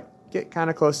coffee and I'll like get kind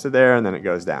of close to there and then it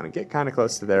goes down and get kind of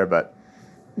close to there. But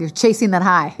you're chasing that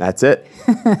high. That's it.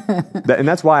 And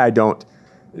that's why I don't,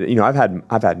 I've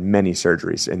had many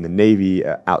surgeries in the Navy,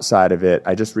 outside of it.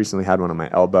 I just recently had one on my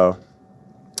elbow.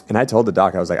 And I told the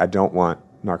doc, I was like, I don't want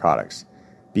narcotics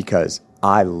because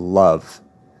I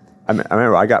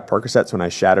remember I got Percocets when I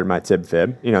shattered my tib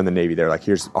fib. In the Navy, they're like,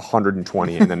 here's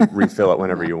 120 and then refill it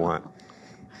whenever you want.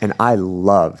 And I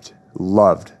loved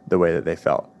the way that they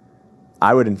felt.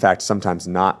 I would, in fact, sometimes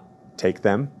not take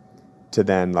them to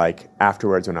then, like,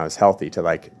 afterwards when I was healthy, to,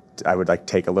 like, I would, like,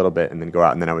 take a little bit and then go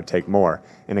out and then I would take more.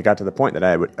 And it got to the point that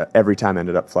I would every time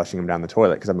ended up flushing them down the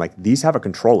toilet because I'm like, these have a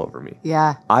control over me.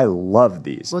 Yeah. I love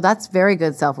these. Well, that's very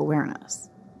good self-awareness.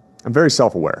 I'm very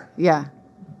self-aware. Yeah.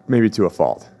 Maybe to a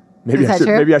fault. Maybe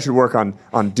I should work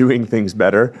on doing things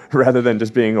better rather than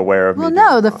just being aware of. Well,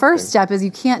 no, the first step is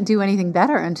you can't do anything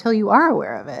better until you are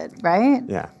aware of it, right?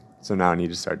 Yeah. So now I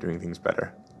need to start doing things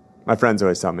better. My friends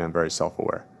always tell me I'm very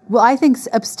self-aware. Well, I think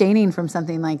abstaining from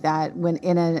something like that when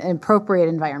in an appropriate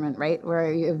environment, right,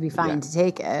 where it would be fine to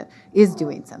take it, is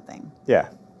doing something. Yeah.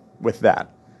 With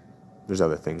that, there's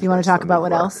other things. Do you want to talk about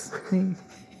what else?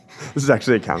 This is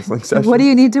actually a counseling session. What do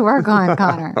you need to work on,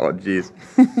 Connor? Oh, geez.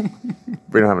 We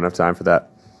don't have enough time for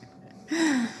that.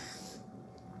 I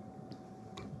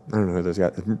don't know who those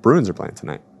guys. The Bruins are playing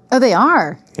tonight. Oh, they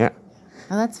are? Yeah.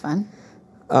 Oh, that's fun.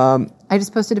 I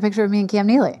just posted a picture of me and Cam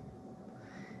Neely.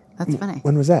 That's funny.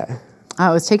 When was that? Oh,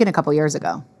 it was taken a couple years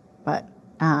ago, but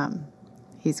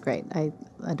he's great. I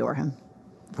adore him.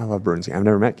 I love Bruins. I've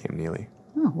never met Cam Neely.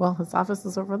 Oh, well, his office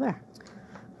is over there.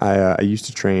 I used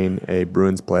to train a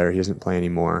Bruins player. He doesn't play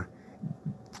anymore.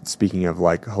 Speaking of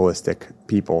like holistic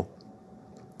people,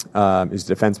 he's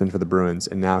a defenseman for the Bruins,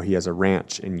 and now he has a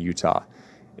ranch in Utah,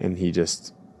 and he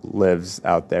just lives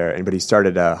out there. But he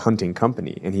started a hunting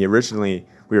company, and we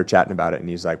were chatting about it, and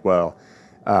he's like, well,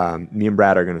 me and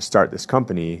Brad are going to start this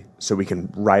company so we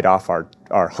can write off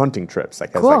our hunting trips,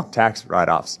 like as like tax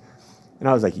write-offs. And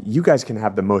I was like, you guys can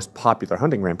have the most popular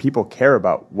hunting brand. People care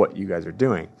about what you guys are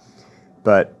doing.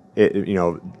 But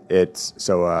it's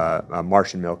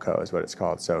Martian Milco is what it's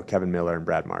called. So Kevin Miller and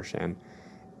Brad Marchand,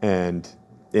 and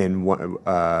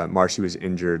Marshy was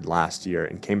injured last year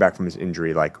and came back from his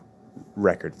injury like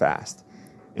record fast.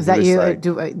 And is that you? Like,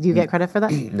 do you get credit for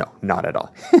that? No, not at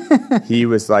all.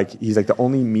 He's like the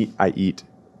only meat I eat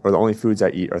or the only foods I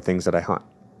eat are things that I hunt.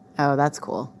 Oh, that's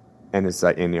cool. And it's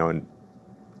like and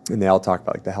they all talk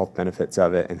about like the health benefits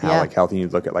of it and how like healthy. You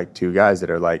look at like two guys that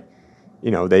are like.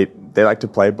 They like to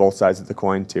play both sides of the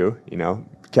coin too.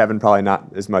 Kevin probably not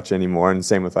as much anymore, and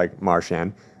same with like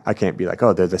Marchand. I can't be like,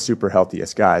 oh, they're the super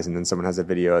healthiest guys, and then someone has a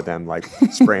video of them like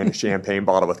spraying a champagne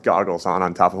bottle with goggles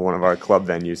on top of one of our club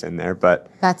venues in there. But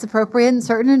that's appropriate in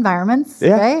certain environments,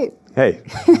 right? Hey,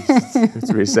 that's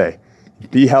what we say.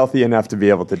 Be healthy enough to be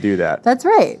able to do that. That's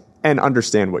right. And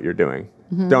understand what you're doing.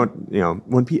 Mm-hmm.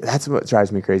 Don't that's what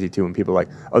drives me crazy too. When people are like,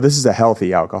 oh, this is a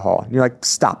healthy alcohol, and you're like,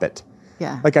 stop it.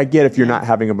 Yeah. Like I get if you're not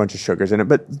having a bunch of sugars in it,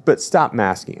 but stop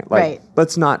masking it. Like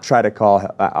let's not try to call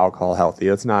alcohol healthy.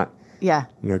 Let's not. Yeah.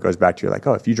 It goes back to like,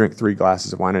 oh, if you drink 3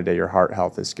 glasses of wine a day, your heart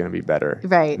health is going to be better.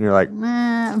 Right. And you're like,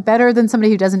 better than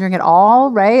somebody who doesn't drink at all,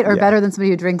 right? Or better than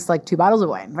somebody who drinks like 2 bottles of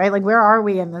wine, right? Like where are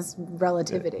we in this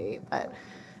relativity? But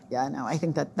yeah, no, I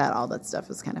think that all that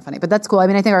stuff is kind of funny. But that's cool. I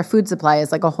mean, I think our food supply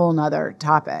is like a whole nother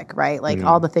topic, right? Like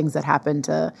all the things that happen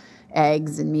to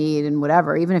eggs and meat and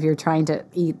whatever. Even if you're trying to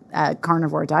eat a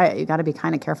carnivore diet, you got to be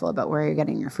kind of careful about where you're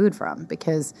getting your food from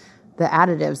because the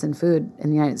additives in food in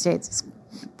the United States is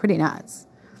pretty nuts.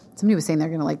 Somebody was saying they're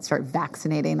going to like start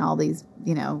vaccinating all these,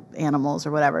 animals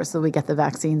or whatever, so we get the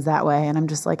vaccines that way. And I'm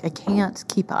just like, I can't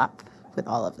keep up with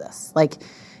all of this. Like,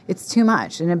 it's too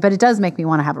much. But it does make me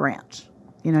want to have a ranch.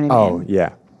 You know what I mean? Oh,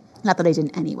 yeah. Not that I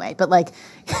didn't anyway, but like,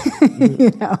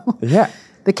 Yeah.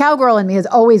 The cowgirl in me has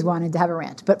always wanted to have a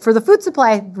ranch, but for the food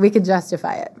supply, we can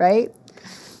justify it, right?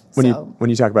 When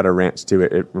you talk about a ranch too,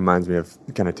 it reminds me of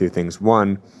kind of 2 things.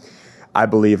 One, I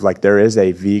believe like there is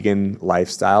a vegan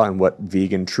lifestyle and what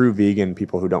true vegan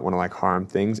people who don't want to like harm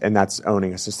things, and that's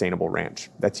owning a sustainable ranch.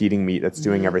 That's eating meat. That's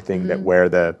doing everything that where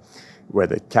the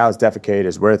cows defecate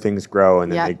is where things grow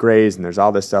and then they graze and there's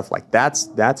all this stuff. Like that's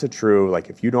a true like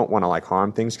if you don't want to like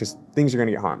harm things because things are going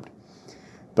to get harmed,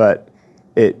 but.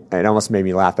 It almost made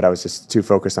me laugh, but I was just too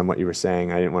focused on what you were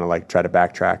saying. I didn't want to like try to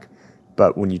backtrack.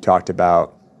 But when you talked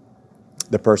about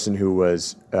the person who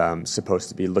was supposed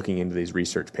to be looking into these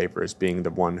research papers, being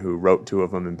the one who wrote 2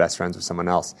 of them and best friends with someone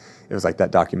else, it was like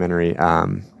that documentary.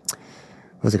 What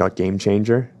was it called? Game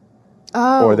Changer.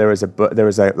 Oh. Or there was a book. There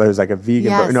was like a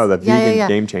vegan book. No, the vegan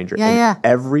Game Changer. Yeah.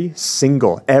 Every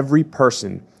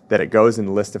person that it goes in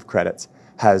the list of credits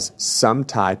has some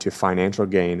tie to financial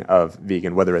gain of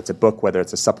vegan, whether it's a book, whether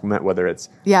it's a supplement, whether it's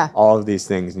all of these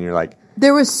things. And you're like...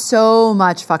 There was so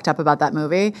much fucked up about that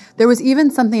movie. There was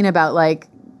even something about like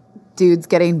dudes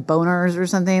getting boners or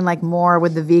something, like more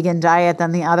with the vegan diet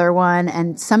than the other one.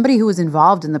 And somebody who was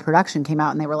involved in the production came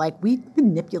out and they were like, we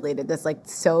manipulated this like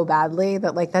so badly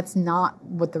that like that's not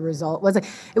what the result was. Like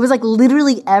it was like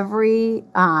literally every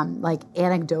like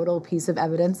anecdotal piece of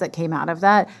evidence that came out of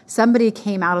that. Somebody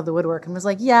came out of the woodwork and was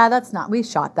like, yeah, that's not, we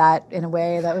shot that in a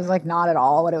way that was like not at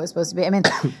all what it was supposed to be. I mean,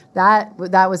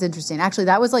 that was interesting. Actually,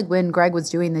 that was like when Greg was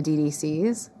doing the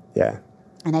DDCs. Yeah.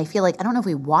 And I feel like, I don't know if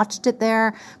we watched it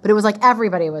there, but it was like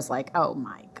everybody was like, oh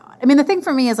my God. I mean, the thing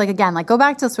for me is like, again, like go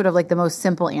back to sort of like the most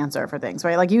simple answer for things,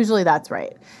 right? Like usually that's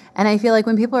right. And I feel like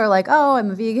when people are like, oh, I'm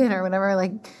a vegan or whatever,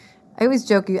 like I always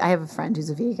joke, I have a friend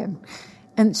who's a vegan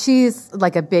and she's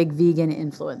like a big vegan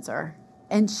influencer.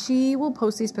 And she will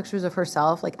post these pictures of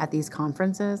herself like at these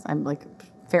conferences. I'm like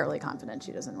fairly confident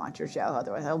she doesn't watch your show.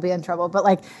 Otherwise I'll be in trouble. But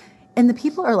like, and the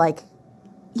people are like,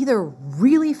 either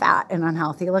really fat and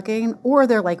unhealthy looking, or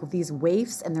they're like these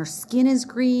waifs and their skin is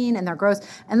green and they're gross.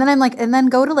 And then I'm like, and then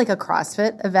go to like a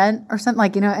CrossFit event or something,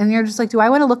 like, you know, and you're just like, do I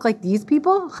want to look like these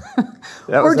people?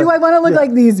 Or do I want to look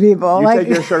like these people? You like, take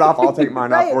your shirt off, I'll take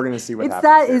mine right. off. We're going to see what happens.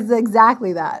 That is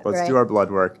exactly that. Let's right? do our blood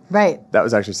work. Right. That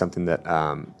was actually something that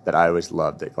that I always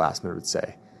loved that Glassman would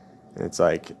say. And it's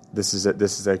like, this is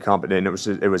a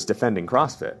competition. It was defending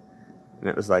CrossFit. And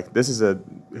it was like, this is a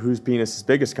whose penis is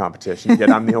biggest competition,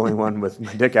 yet I'm the only one with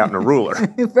my dick out in a ruler.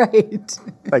 Right.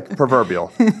 Like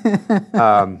proverbial.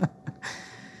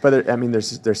 But I mean,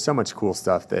 there's so much cool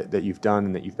stuff that you've done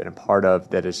and that you've been a part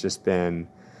of that has just been,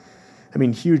 I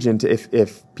mean, huge into,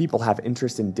 if people have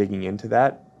interest in digging into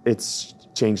that, it's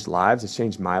changed lives. It's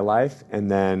changed my life.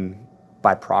 And then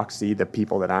by proxy, the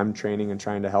people that I'm training and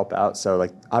trying to help out. So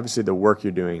like, obviously the work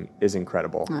you're doing is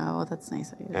incredible. Oh, well, that's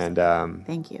nice of you. And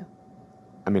thank you.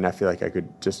 I mean, I feel like I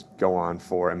could just go on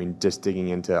just digging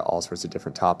into all sorts of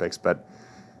different topics, but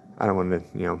I don't want to,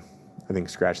 you know, I think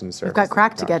scratching the surface. You've got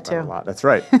crack to get to. A lot. That's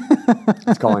right.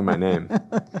 It's calling my name.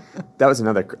 That was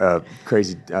another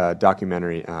crazy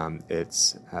documentary.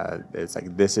 It's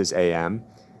like This Is AM.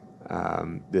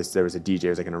 There was a DJ, it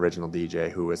was like an original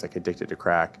DJ who was like addicted to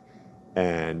crack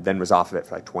and then was off of it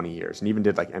for like 20 years and even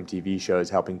did like MTV shows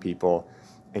helping people.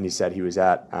 And he said he was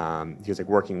like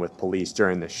working with police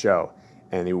during this show.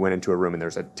 And he went into a room and there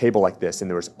was a table like this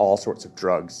and there was all sorts of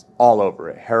drugs all over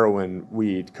it. Heroin,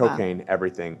 weed, cocaine,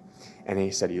 everything. And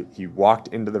he said he walked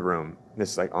into the room,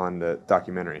 this is like on the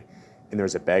documentary, and there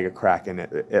was a bag of crack and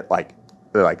it like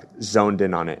zoned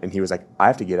in on it. And he was like, I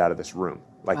have to get out of this room.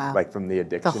 Like from the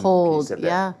addiction hold, piece of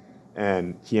yeah. it.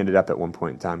 And he ended up at one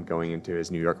point in time going into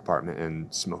his New York apartment and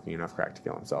smoking enough crack to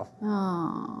kill himself.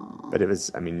 Oh. But it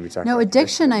was, I mean, we talked about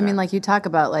addiction. I mean, like you talk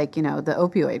about like, you know, the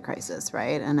opioid crisis,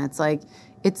 right? And it's like,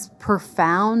 it's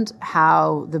profound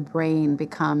how the brain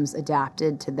becomes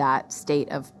adapted to that state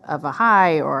of a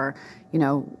high or, you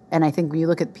know, and I think when you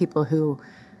look at people who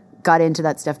got into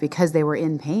that stuff because they were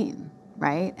in pain,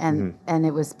 right? And and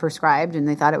it was prescribed and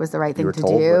they thought it was the right thing to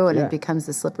do and it becomes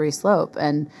the slippery slope.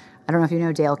 And I don't know if you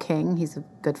know Dale King. He's a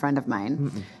good friend of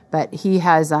mine. But he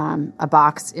has a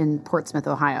box in Portsmouth,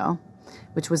 Ohio,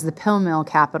 which was the pill mill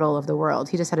capital of the world.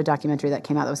 He just had a documentary that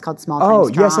came out that was called Small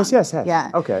Time Strong. Yes.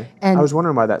 Yeah. Okay. And I was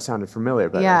wondering why that sounded familiar.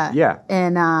 But yeah.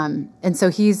 And so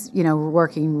he's, you know,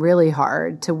 working really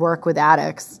hard to work with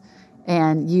addicts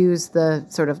and use the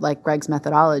sort of like Greg's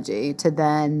methodology to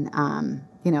then,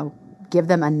 you know, give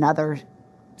them another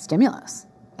stimulus.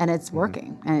 And it's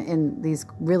working and in these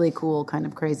really cool kind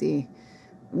of crazy,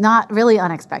 not really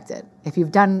unexpected. If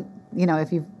you've done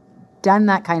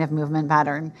that kind of movement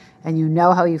pattern and you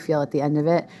know how you feel at the end of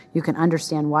it, you can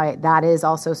understand why that is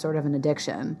also sort of an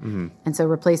addiction. And so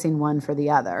replacing one for the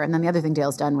other. And then the other thing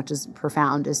Dale's done, which is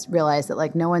profound, is realize that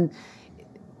like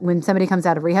when somebody comes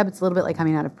out of rehab, it's a little bit like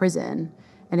coming out of prison.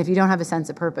 And if you don't have a sense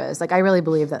of purpose, like I really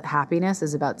believe that happiness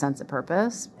is about sense of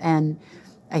purpose. And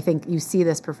I think you see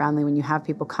this profoundly when you have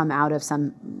people come out of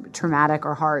some traumatic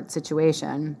or hard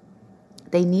situation.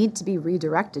 They need to be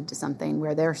redirected to something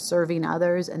where they're serving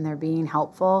others and they're being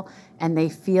helpful and they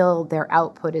feel their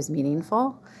output is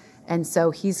meaningful. And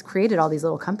so he's created all these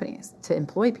little companies to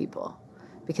employ people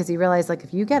because he realized like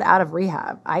if you get out of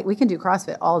rehab, we can do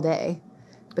CrossFit all day,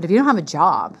 but if you don't have a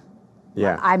job,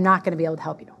 I'm not going to be able to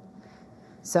help you.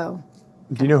 So,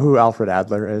 do you know who Alfred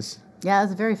Adler is? Yeah,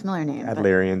 that's a very familiar name.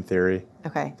 Adlerian theory.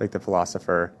 Okay. Like the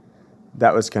philosopher.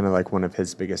 That was kind of like one of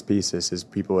his biggest pieces is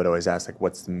people would always ask, like,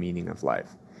 what's the meaning of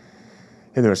life?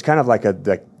 And there was kind of like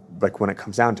like when it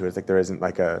comes down to it, it's like there isn't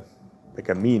like a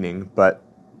meaning, but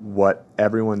what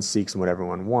everyone seeks and what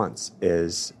everyone wants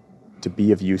is to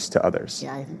be of use to others.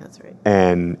 Yeah, I think that's right.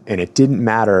 And it didn't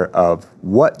matter of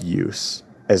what use,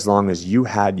 as long as you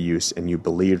had use and you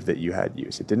believed that you had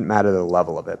use. It didn't matter the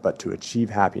level of it, but to achieve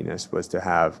happiness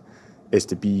is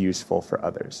to be useful for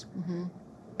others.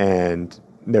 And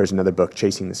there's another book,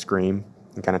 Chasing the Scream,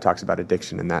 and kind of talks about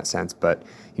addiction in that sense. But,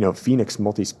 you know, Phoenix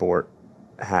Multisport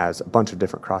has a bunch of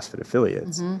different CrossFit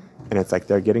affiliates. And it's like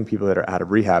they're getting people that are out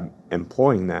of rehab,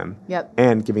 employing them,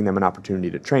 and giving them an opportunity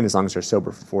to train as long as they're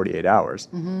sober for 48 hours.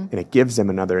 And it gives them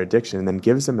another addiction and then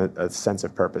gives them a sense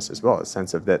of purpose as well, a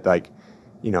sense of that, like,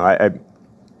 you know,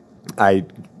 I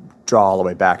draw all the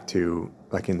way back to,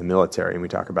 like, in the military, and we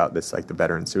talk about this, like, the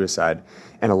veteran suicide.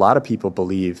 And a lot of people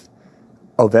believe,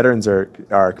 veterans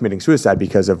are committing suicide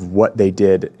because of what they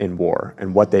did in war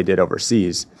and what they did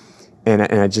overseas. And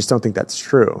I just don't think that's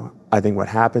true. I think what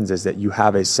happens is that you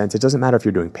have a sense, it doesn't matter if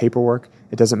you're doing paperwork,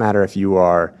 it doesn't matter if you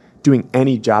are doing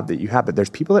any job that you have, but there's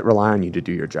people that rely on you to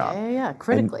do your job. Yeah,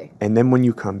 critically. And then when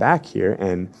you come back here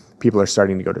and people are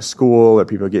starting to go to school, or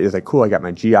people it's like, cool, I got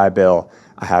my GI Bill,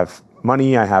 I have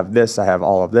money, I have this, I have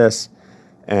all of this.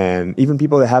 And even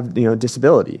people that have,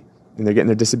 disability, and they're getting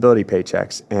their disability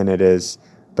paychecks, and it is,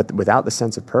 but without the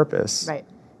sense of purpose, right.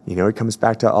 It comes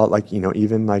back to all,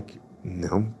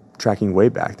 tracking way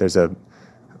back.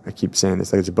 I keep saying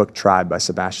this, there's a book, Tribe by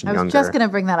Sebastian Junger. I was just going to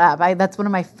bring that up. That's one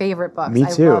of my favorite books. Me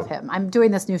too. I love him. I'm doing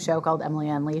this new show called Emily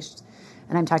Unleashed,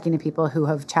 and I'm talking to people who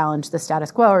have challenged the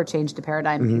status quo or changed a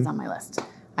paradigm. He's on my list.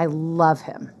 I love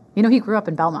him. He grew up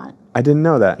in Belmont. I didn't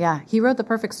know that. Yeah, he wrote The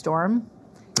Perfect Storm.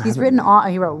 He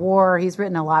wrote War. He's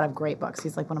written a lot of great books.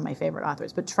 He's like one of my favorite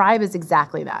authors. But Tribe is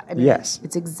exactly that. I mean, yes.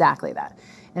 It's exactly that.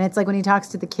 And it's like when he talks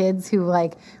to the kids who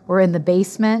were in the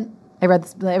basement. I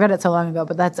read it so long ago,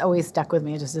 but that's always stuck with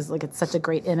me. It just is it's such a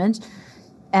great image.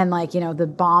 And the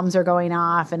bombs are going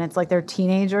off, and it's like they're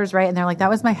teenagers, right? And they're like, that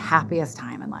was my happiest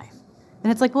time in life.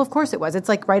 And it's like, well, of course it was. It's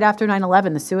like right after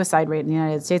 9/11, the suicide rate in the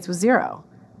United States was 0.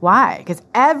 Why? Because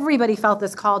everybody felt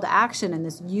this call to action and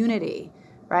this unity,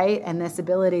 right? And this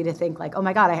ability to think like, oh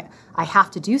my God, I have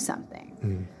to do something.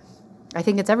 Mm. I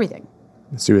think it's everything.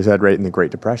 The suicide rate in the Great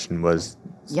Depression was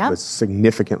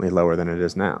significantly lower than it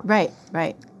is now. Right,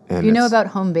 right. And you know about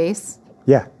Home Base?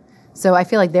 Yeah. So I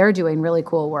feel like they're doing really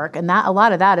cool work. And a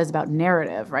lot of that is about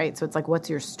narrative, right? So it's like, what's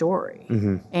your story?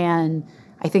 Mm-hmm. And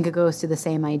I think it goes to the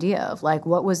same idea of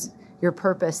what was your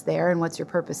purpose there and what's your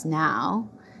purpose now?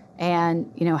 And,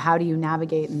 how do you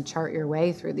navigate and chart your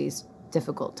way through these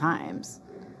difficult times?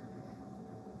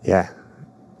 Yeah.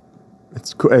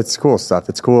 It's cool. It's cool stuff.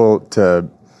 It's cool to,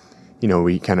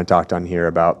 we kind of talked on here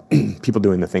about people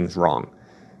doing the things wrong.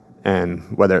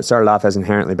 And whether it started off as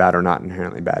inherently bad or not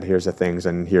inherently bad, here's the things,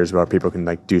 and here's where people can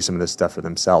do some of this stuff for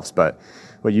themselves. But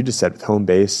what you just said with Home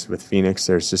Base, with Phoenix,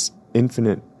 there's just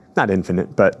not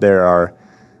infinite, but there are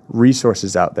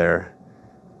resources out there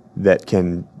that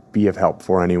can be of help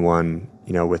for anyone,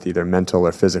 with either mental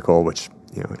or physical, which,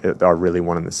 are really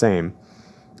one and the same,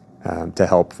 to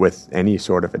help with any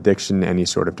sort of addiction, any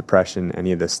sort of depression,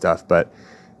 any of this stuff. But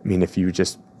I mean, if you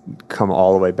just come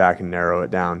all the way back and narrow it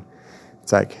down,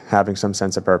 it's like having some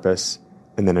sense of purpose,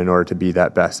 and then in order to be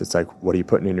that best, it's like, what are you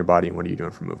putting in your body and what are you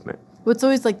doing for movement? Well, it's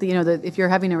always like, if you're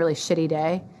having a really shitty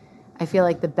day, I feel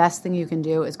like the best thing you can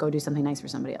do is go do something nice for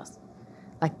somebody else.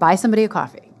 Like buy somebody a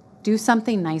coffee. Do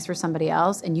something nice for somebody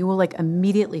else, and you will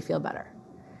immediately feel better.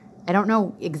 I don't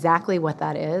know exactly what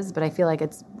that is, but I feel like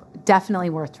it's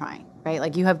definitely worth trying, right?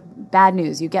 Like you have bad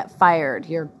news, you get fired,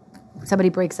 somebody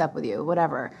breaks up with you,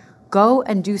 whatever. Go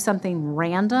and do something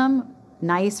random,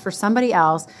 nice for somebody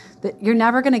else that you're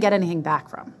never going to get anything back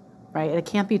from, right? It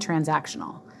can't be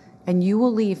transactional. And you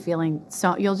will leave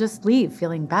you'll just leave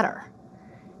feeling better.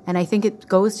 And I think it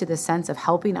goes to the sense of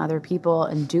helping other people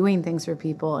and doing things for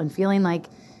people and feeling like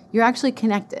you're actually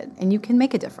connected and you can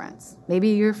make a difference. Maybe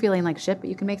you're feeling like shit, but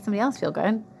you can make somebody else feel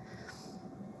good.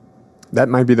 That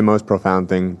might be the most profound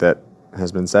thing that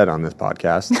has been said on this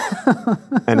podcast.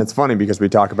 And it's funny because we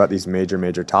talk about these major,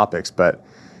 major topics, but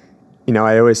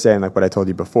I always say, and what I told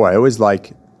you before, I always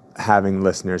like having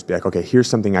listeners be like, okay, here's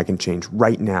something I can change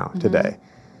right now, today.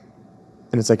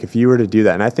 And it's like, if you were to do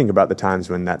that, and I think about the times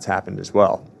when that's happened as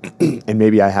well, and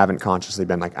maybe I haven't consciously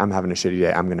been like, I'm having a shitty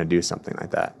day, I'm going to do something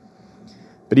like that.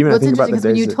 But even I think about the days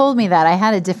when you told me that, I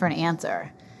had a different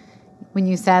answer. When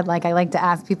you said, I like to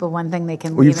ask people one thing they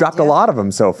can Well, you've dropped a lot of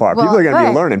them so far. People are going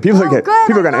to be learning. People are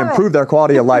going to improve their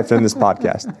quality of life in this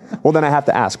podcast. Well, then I have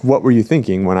to ask, what were you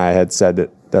thinking when I had said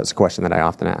that? That's a question that I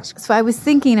often ask. So I was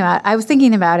thinking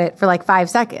about it for 5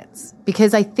 seconds,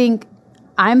 because I think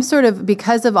I'm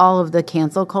because of all of the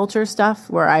cancel culture stuff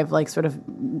where I've sort of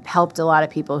helped a lot of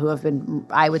people who have been,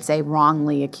 I would say,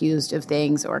 wrongly accused of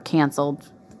things or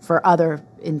canceled for other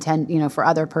for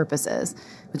other purposes,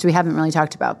 which we haven't really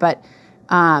talked about. But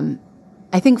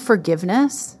I think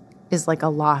forgiveness is a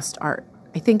lost art.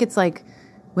 I think it's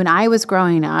when I was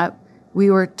growing up, we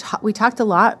talked a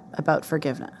lot about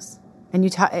forgiveness. And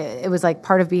it was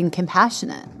part of being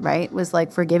compassionate, right? It was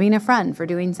forgiving a friend for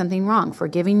doing something wrong,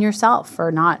 forgiving yourself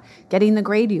for not getting the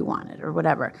grade you wanted or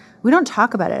whatever. We don't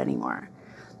talk about it anymore.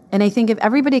 And I think if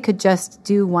everybody could just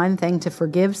do one thing to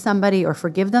forgive somebody or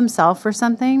forgive themselves for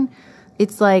something,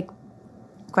 it's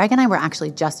Greg and I were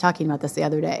actually just talking about this the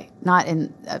other day, not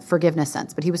in a forgiveness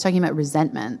sense, but he was talking about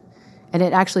resentment. And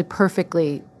it actually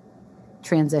perfectly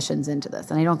transitions into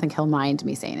this. And I don't think he'll mind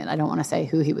me saying it. I don't want to say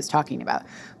who he was talking about.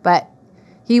 But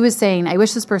he was saying, I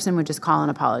wish this person would just call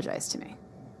and apologize to me,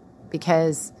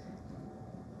 because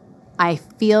I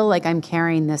feel like I'm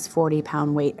carrying this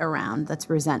 40-pound weight around that's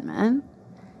resentment.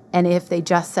 And if they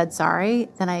just said sorry,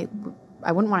 then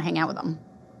I wouldn't want to hang out with them,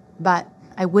 but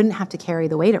I wouldn't have to carry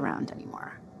the weight around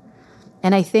anymore.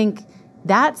 And I think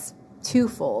that's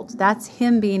twofold. That's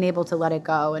him being able to let it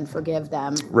go and forgive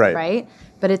them, right?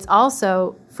 But it's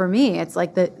also, for me, it's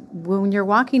like when you're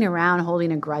walking around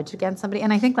holding a grudge against somebody,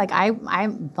 and I think like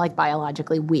I'm like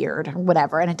biologically weird or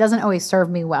whatever, and it doesn't always serve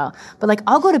me well. But like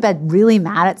I'll go to bed really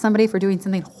mad at somebody for doing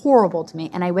something horrible to me,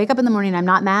 and I wake up in the morning and I'm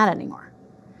not mad anymore.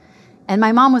 And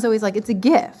my mom was always like, it's a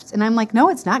gift. And I'm like, no,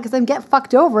 it's not, because I get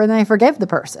fucked over and then I forgive the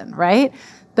person, right?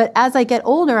 But as I get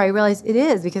older, I realize it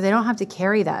is, because I don't have to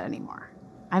carry that anymore.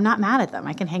 I'm not mad at them.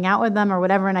 I can hang out with them or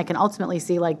whatever, and I can ultimately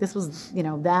see like this was,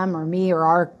 them or me or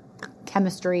our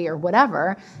chemistry or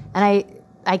whatever. And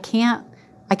I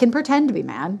can pretend to be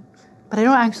mad, but I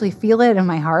don't actually feel it in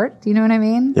my heart. Do you know what I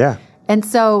mean? Yeah. And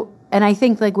I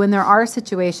think like when there are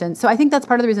situations, so I think that's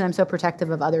part of the reason I'm so protective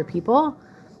of other people,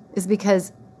 is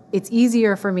because it's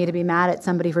easier for me to be mad at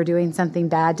somebody for doing something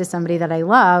bad to somebody that I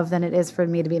love than it is for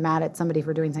me to be mad at somebody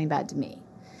for doing something bad to me.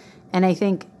 And I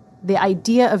think the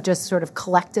idea of just sort of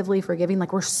collectively forgiving,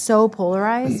 like we're so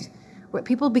polarized, where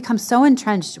people become so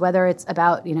entrenched, whether it's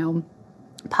about,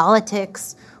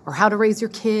 politics or how to raise your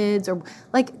kids, or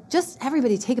like just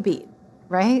everybody take a beat,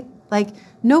 right? Like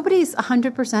nobody's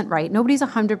 100% right. Nobody's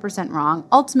 100% wrong.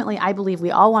 Ultimately, I believe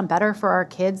we all want better for our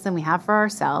kids than we have for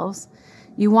ourselves.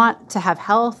 You want to have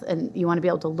health and you want to be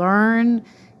able to learn.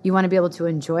 You want to be able to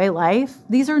enjoy life.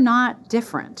 These are not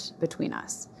different between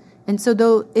us. And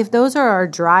so if those are our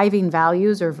driving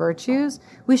values or virtues,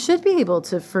 we should be able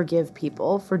to forgive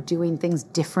people for doing things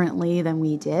differently than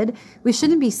we did. We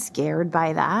shouldn't be scared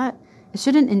by that. It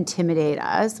shouldn't intimidate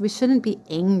us. We shouldn't be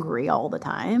angry all the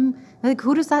time. Like,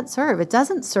 who does that serve? It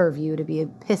doesn't serve you to be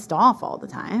pissed off all the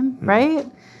time, right?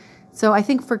 So I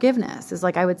think forgiveness is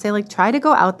like, I would say, like, try to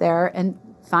go out there and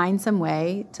find some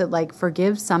way to like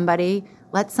forgive somebody,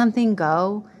 let something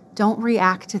go, don't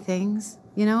react to things.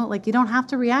 Like you don't have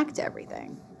to react to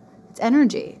everything. It's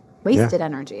energy, wasted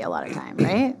energy a lot of time,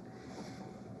 right?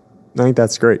 I think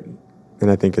that's great.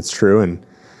 And I think it's true. And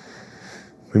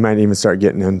we might even start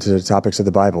getting into topics of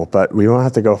the Bible, but we won't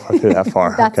have to go that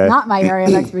far. That's not my area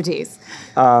of expertise.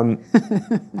 I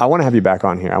want to have you back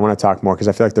on here. I want to talk more because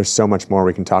I feel like there's so much more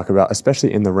we can talk about,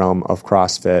 especially in the realm of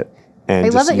CrossFit. And I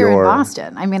love that you're in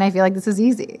Boston. I mean, I feel like this is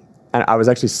easy. And I was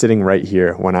actually sitting right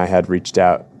here when I had reached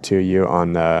out to you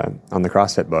on the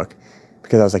CrossFit book,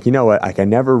 because I was like, you know what? Like I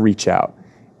never reach out.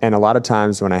 And a lot of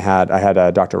times when I had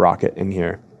Dr. Rocket in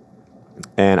here,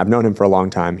 and I've known him for a long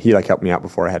time. He like helped me out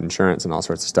before I had insurance and all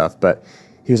sorts of stuff. But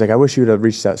he was like, I wish you would have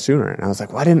reached out sooner. And I was like,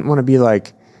 well, I didn't want to be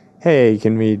like, hey,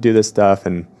 can we do this stuff?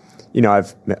 And,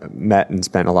 I've met and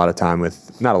spent a lot of time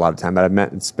not a lot of time, but I've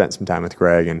met and spent some time with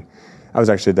Greg. And I was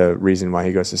actually the reason why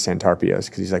he goes to Santarpio's,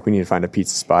 because he's like, we need to find a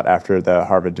pizza spot after the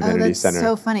Harvard Divinity Center. Oh,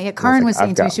 that's so funny. Karen was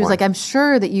saying to me, she was like, I'm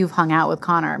sure that you've hung out with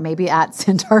Connor, maybe at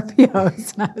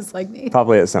Santarpio's. And I was like, maybe.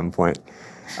 Probably at some point.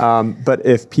 But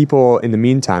if people, in the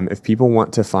meantime, if people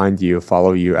want to find you,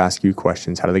 follow you, ask you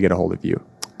questions, how do they get a hold of you?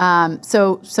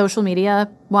 So social media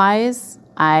wise,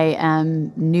 I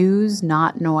am News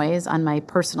Not Noise on my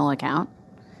personal account.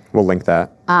 We'll link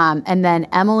that. And then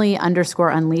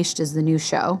Emily_Unleashed is the new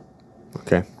show.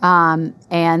 Okay. And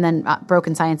then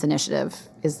Broken Science Initiative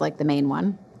is like the main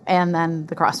one. And then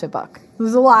the CrossFit book.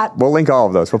 There's a lot. We'll link all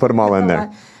of those. We'll put them all in there.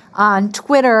 On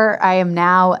Twitter,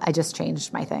 I just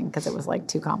changed my thing because it was like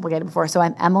too complicated before. So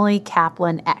I'm Emily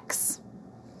Kaplan X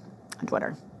on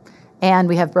Twitter. And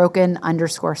we have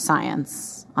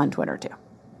Broken_Science on Twitter too.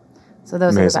 So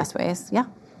those are the best ways. Yeah.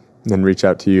 And then reach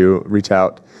out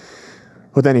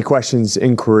with any questions,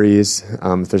 inquiries,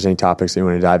 if there's any topics that you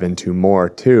want to dive into more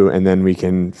too, and then we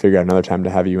can figure out another time to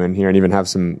have you in here and even have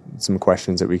some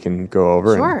questions that we can go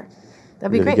over. Sure.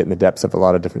 That'd be really great. Get in the depths of a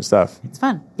lot of different stuff. It's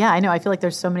fun. Yeah, I know. I feel like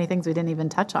there's so many things we didn't even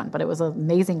touch on, but it was an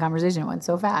amazing conversation. It went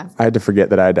so fast. I had to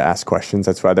forget that I had to ask questions.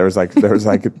 That's why there was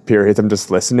like periods I'm just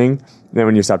listening. And then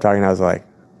when you stopped talking, I was like,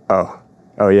 oh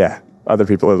yeah, other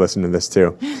people are listening to this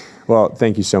too. Well,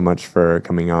 thank you so much for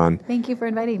coming on. Thank you for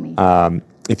inviting me.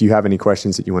 If you have any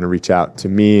questions that you want to reach out to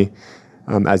me,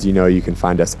 as you know, you can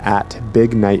find us at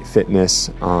Big Night Fitness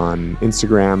on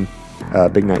Instagram,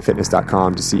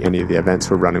 bignightfitness.com to see any of the events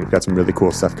we're running. We've got some really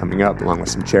cool stuff coming up, along with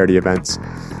some charity events.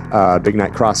 Big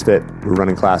Night CrossFit, we're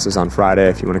running classes on Friday.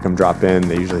 If you want to come drop in,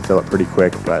 they usually fill up pretty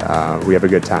quick, but we have a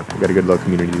good time. We've got a good little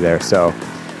community there. So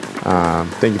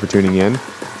thank you for tuning in,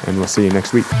 and we'll see you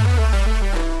next week.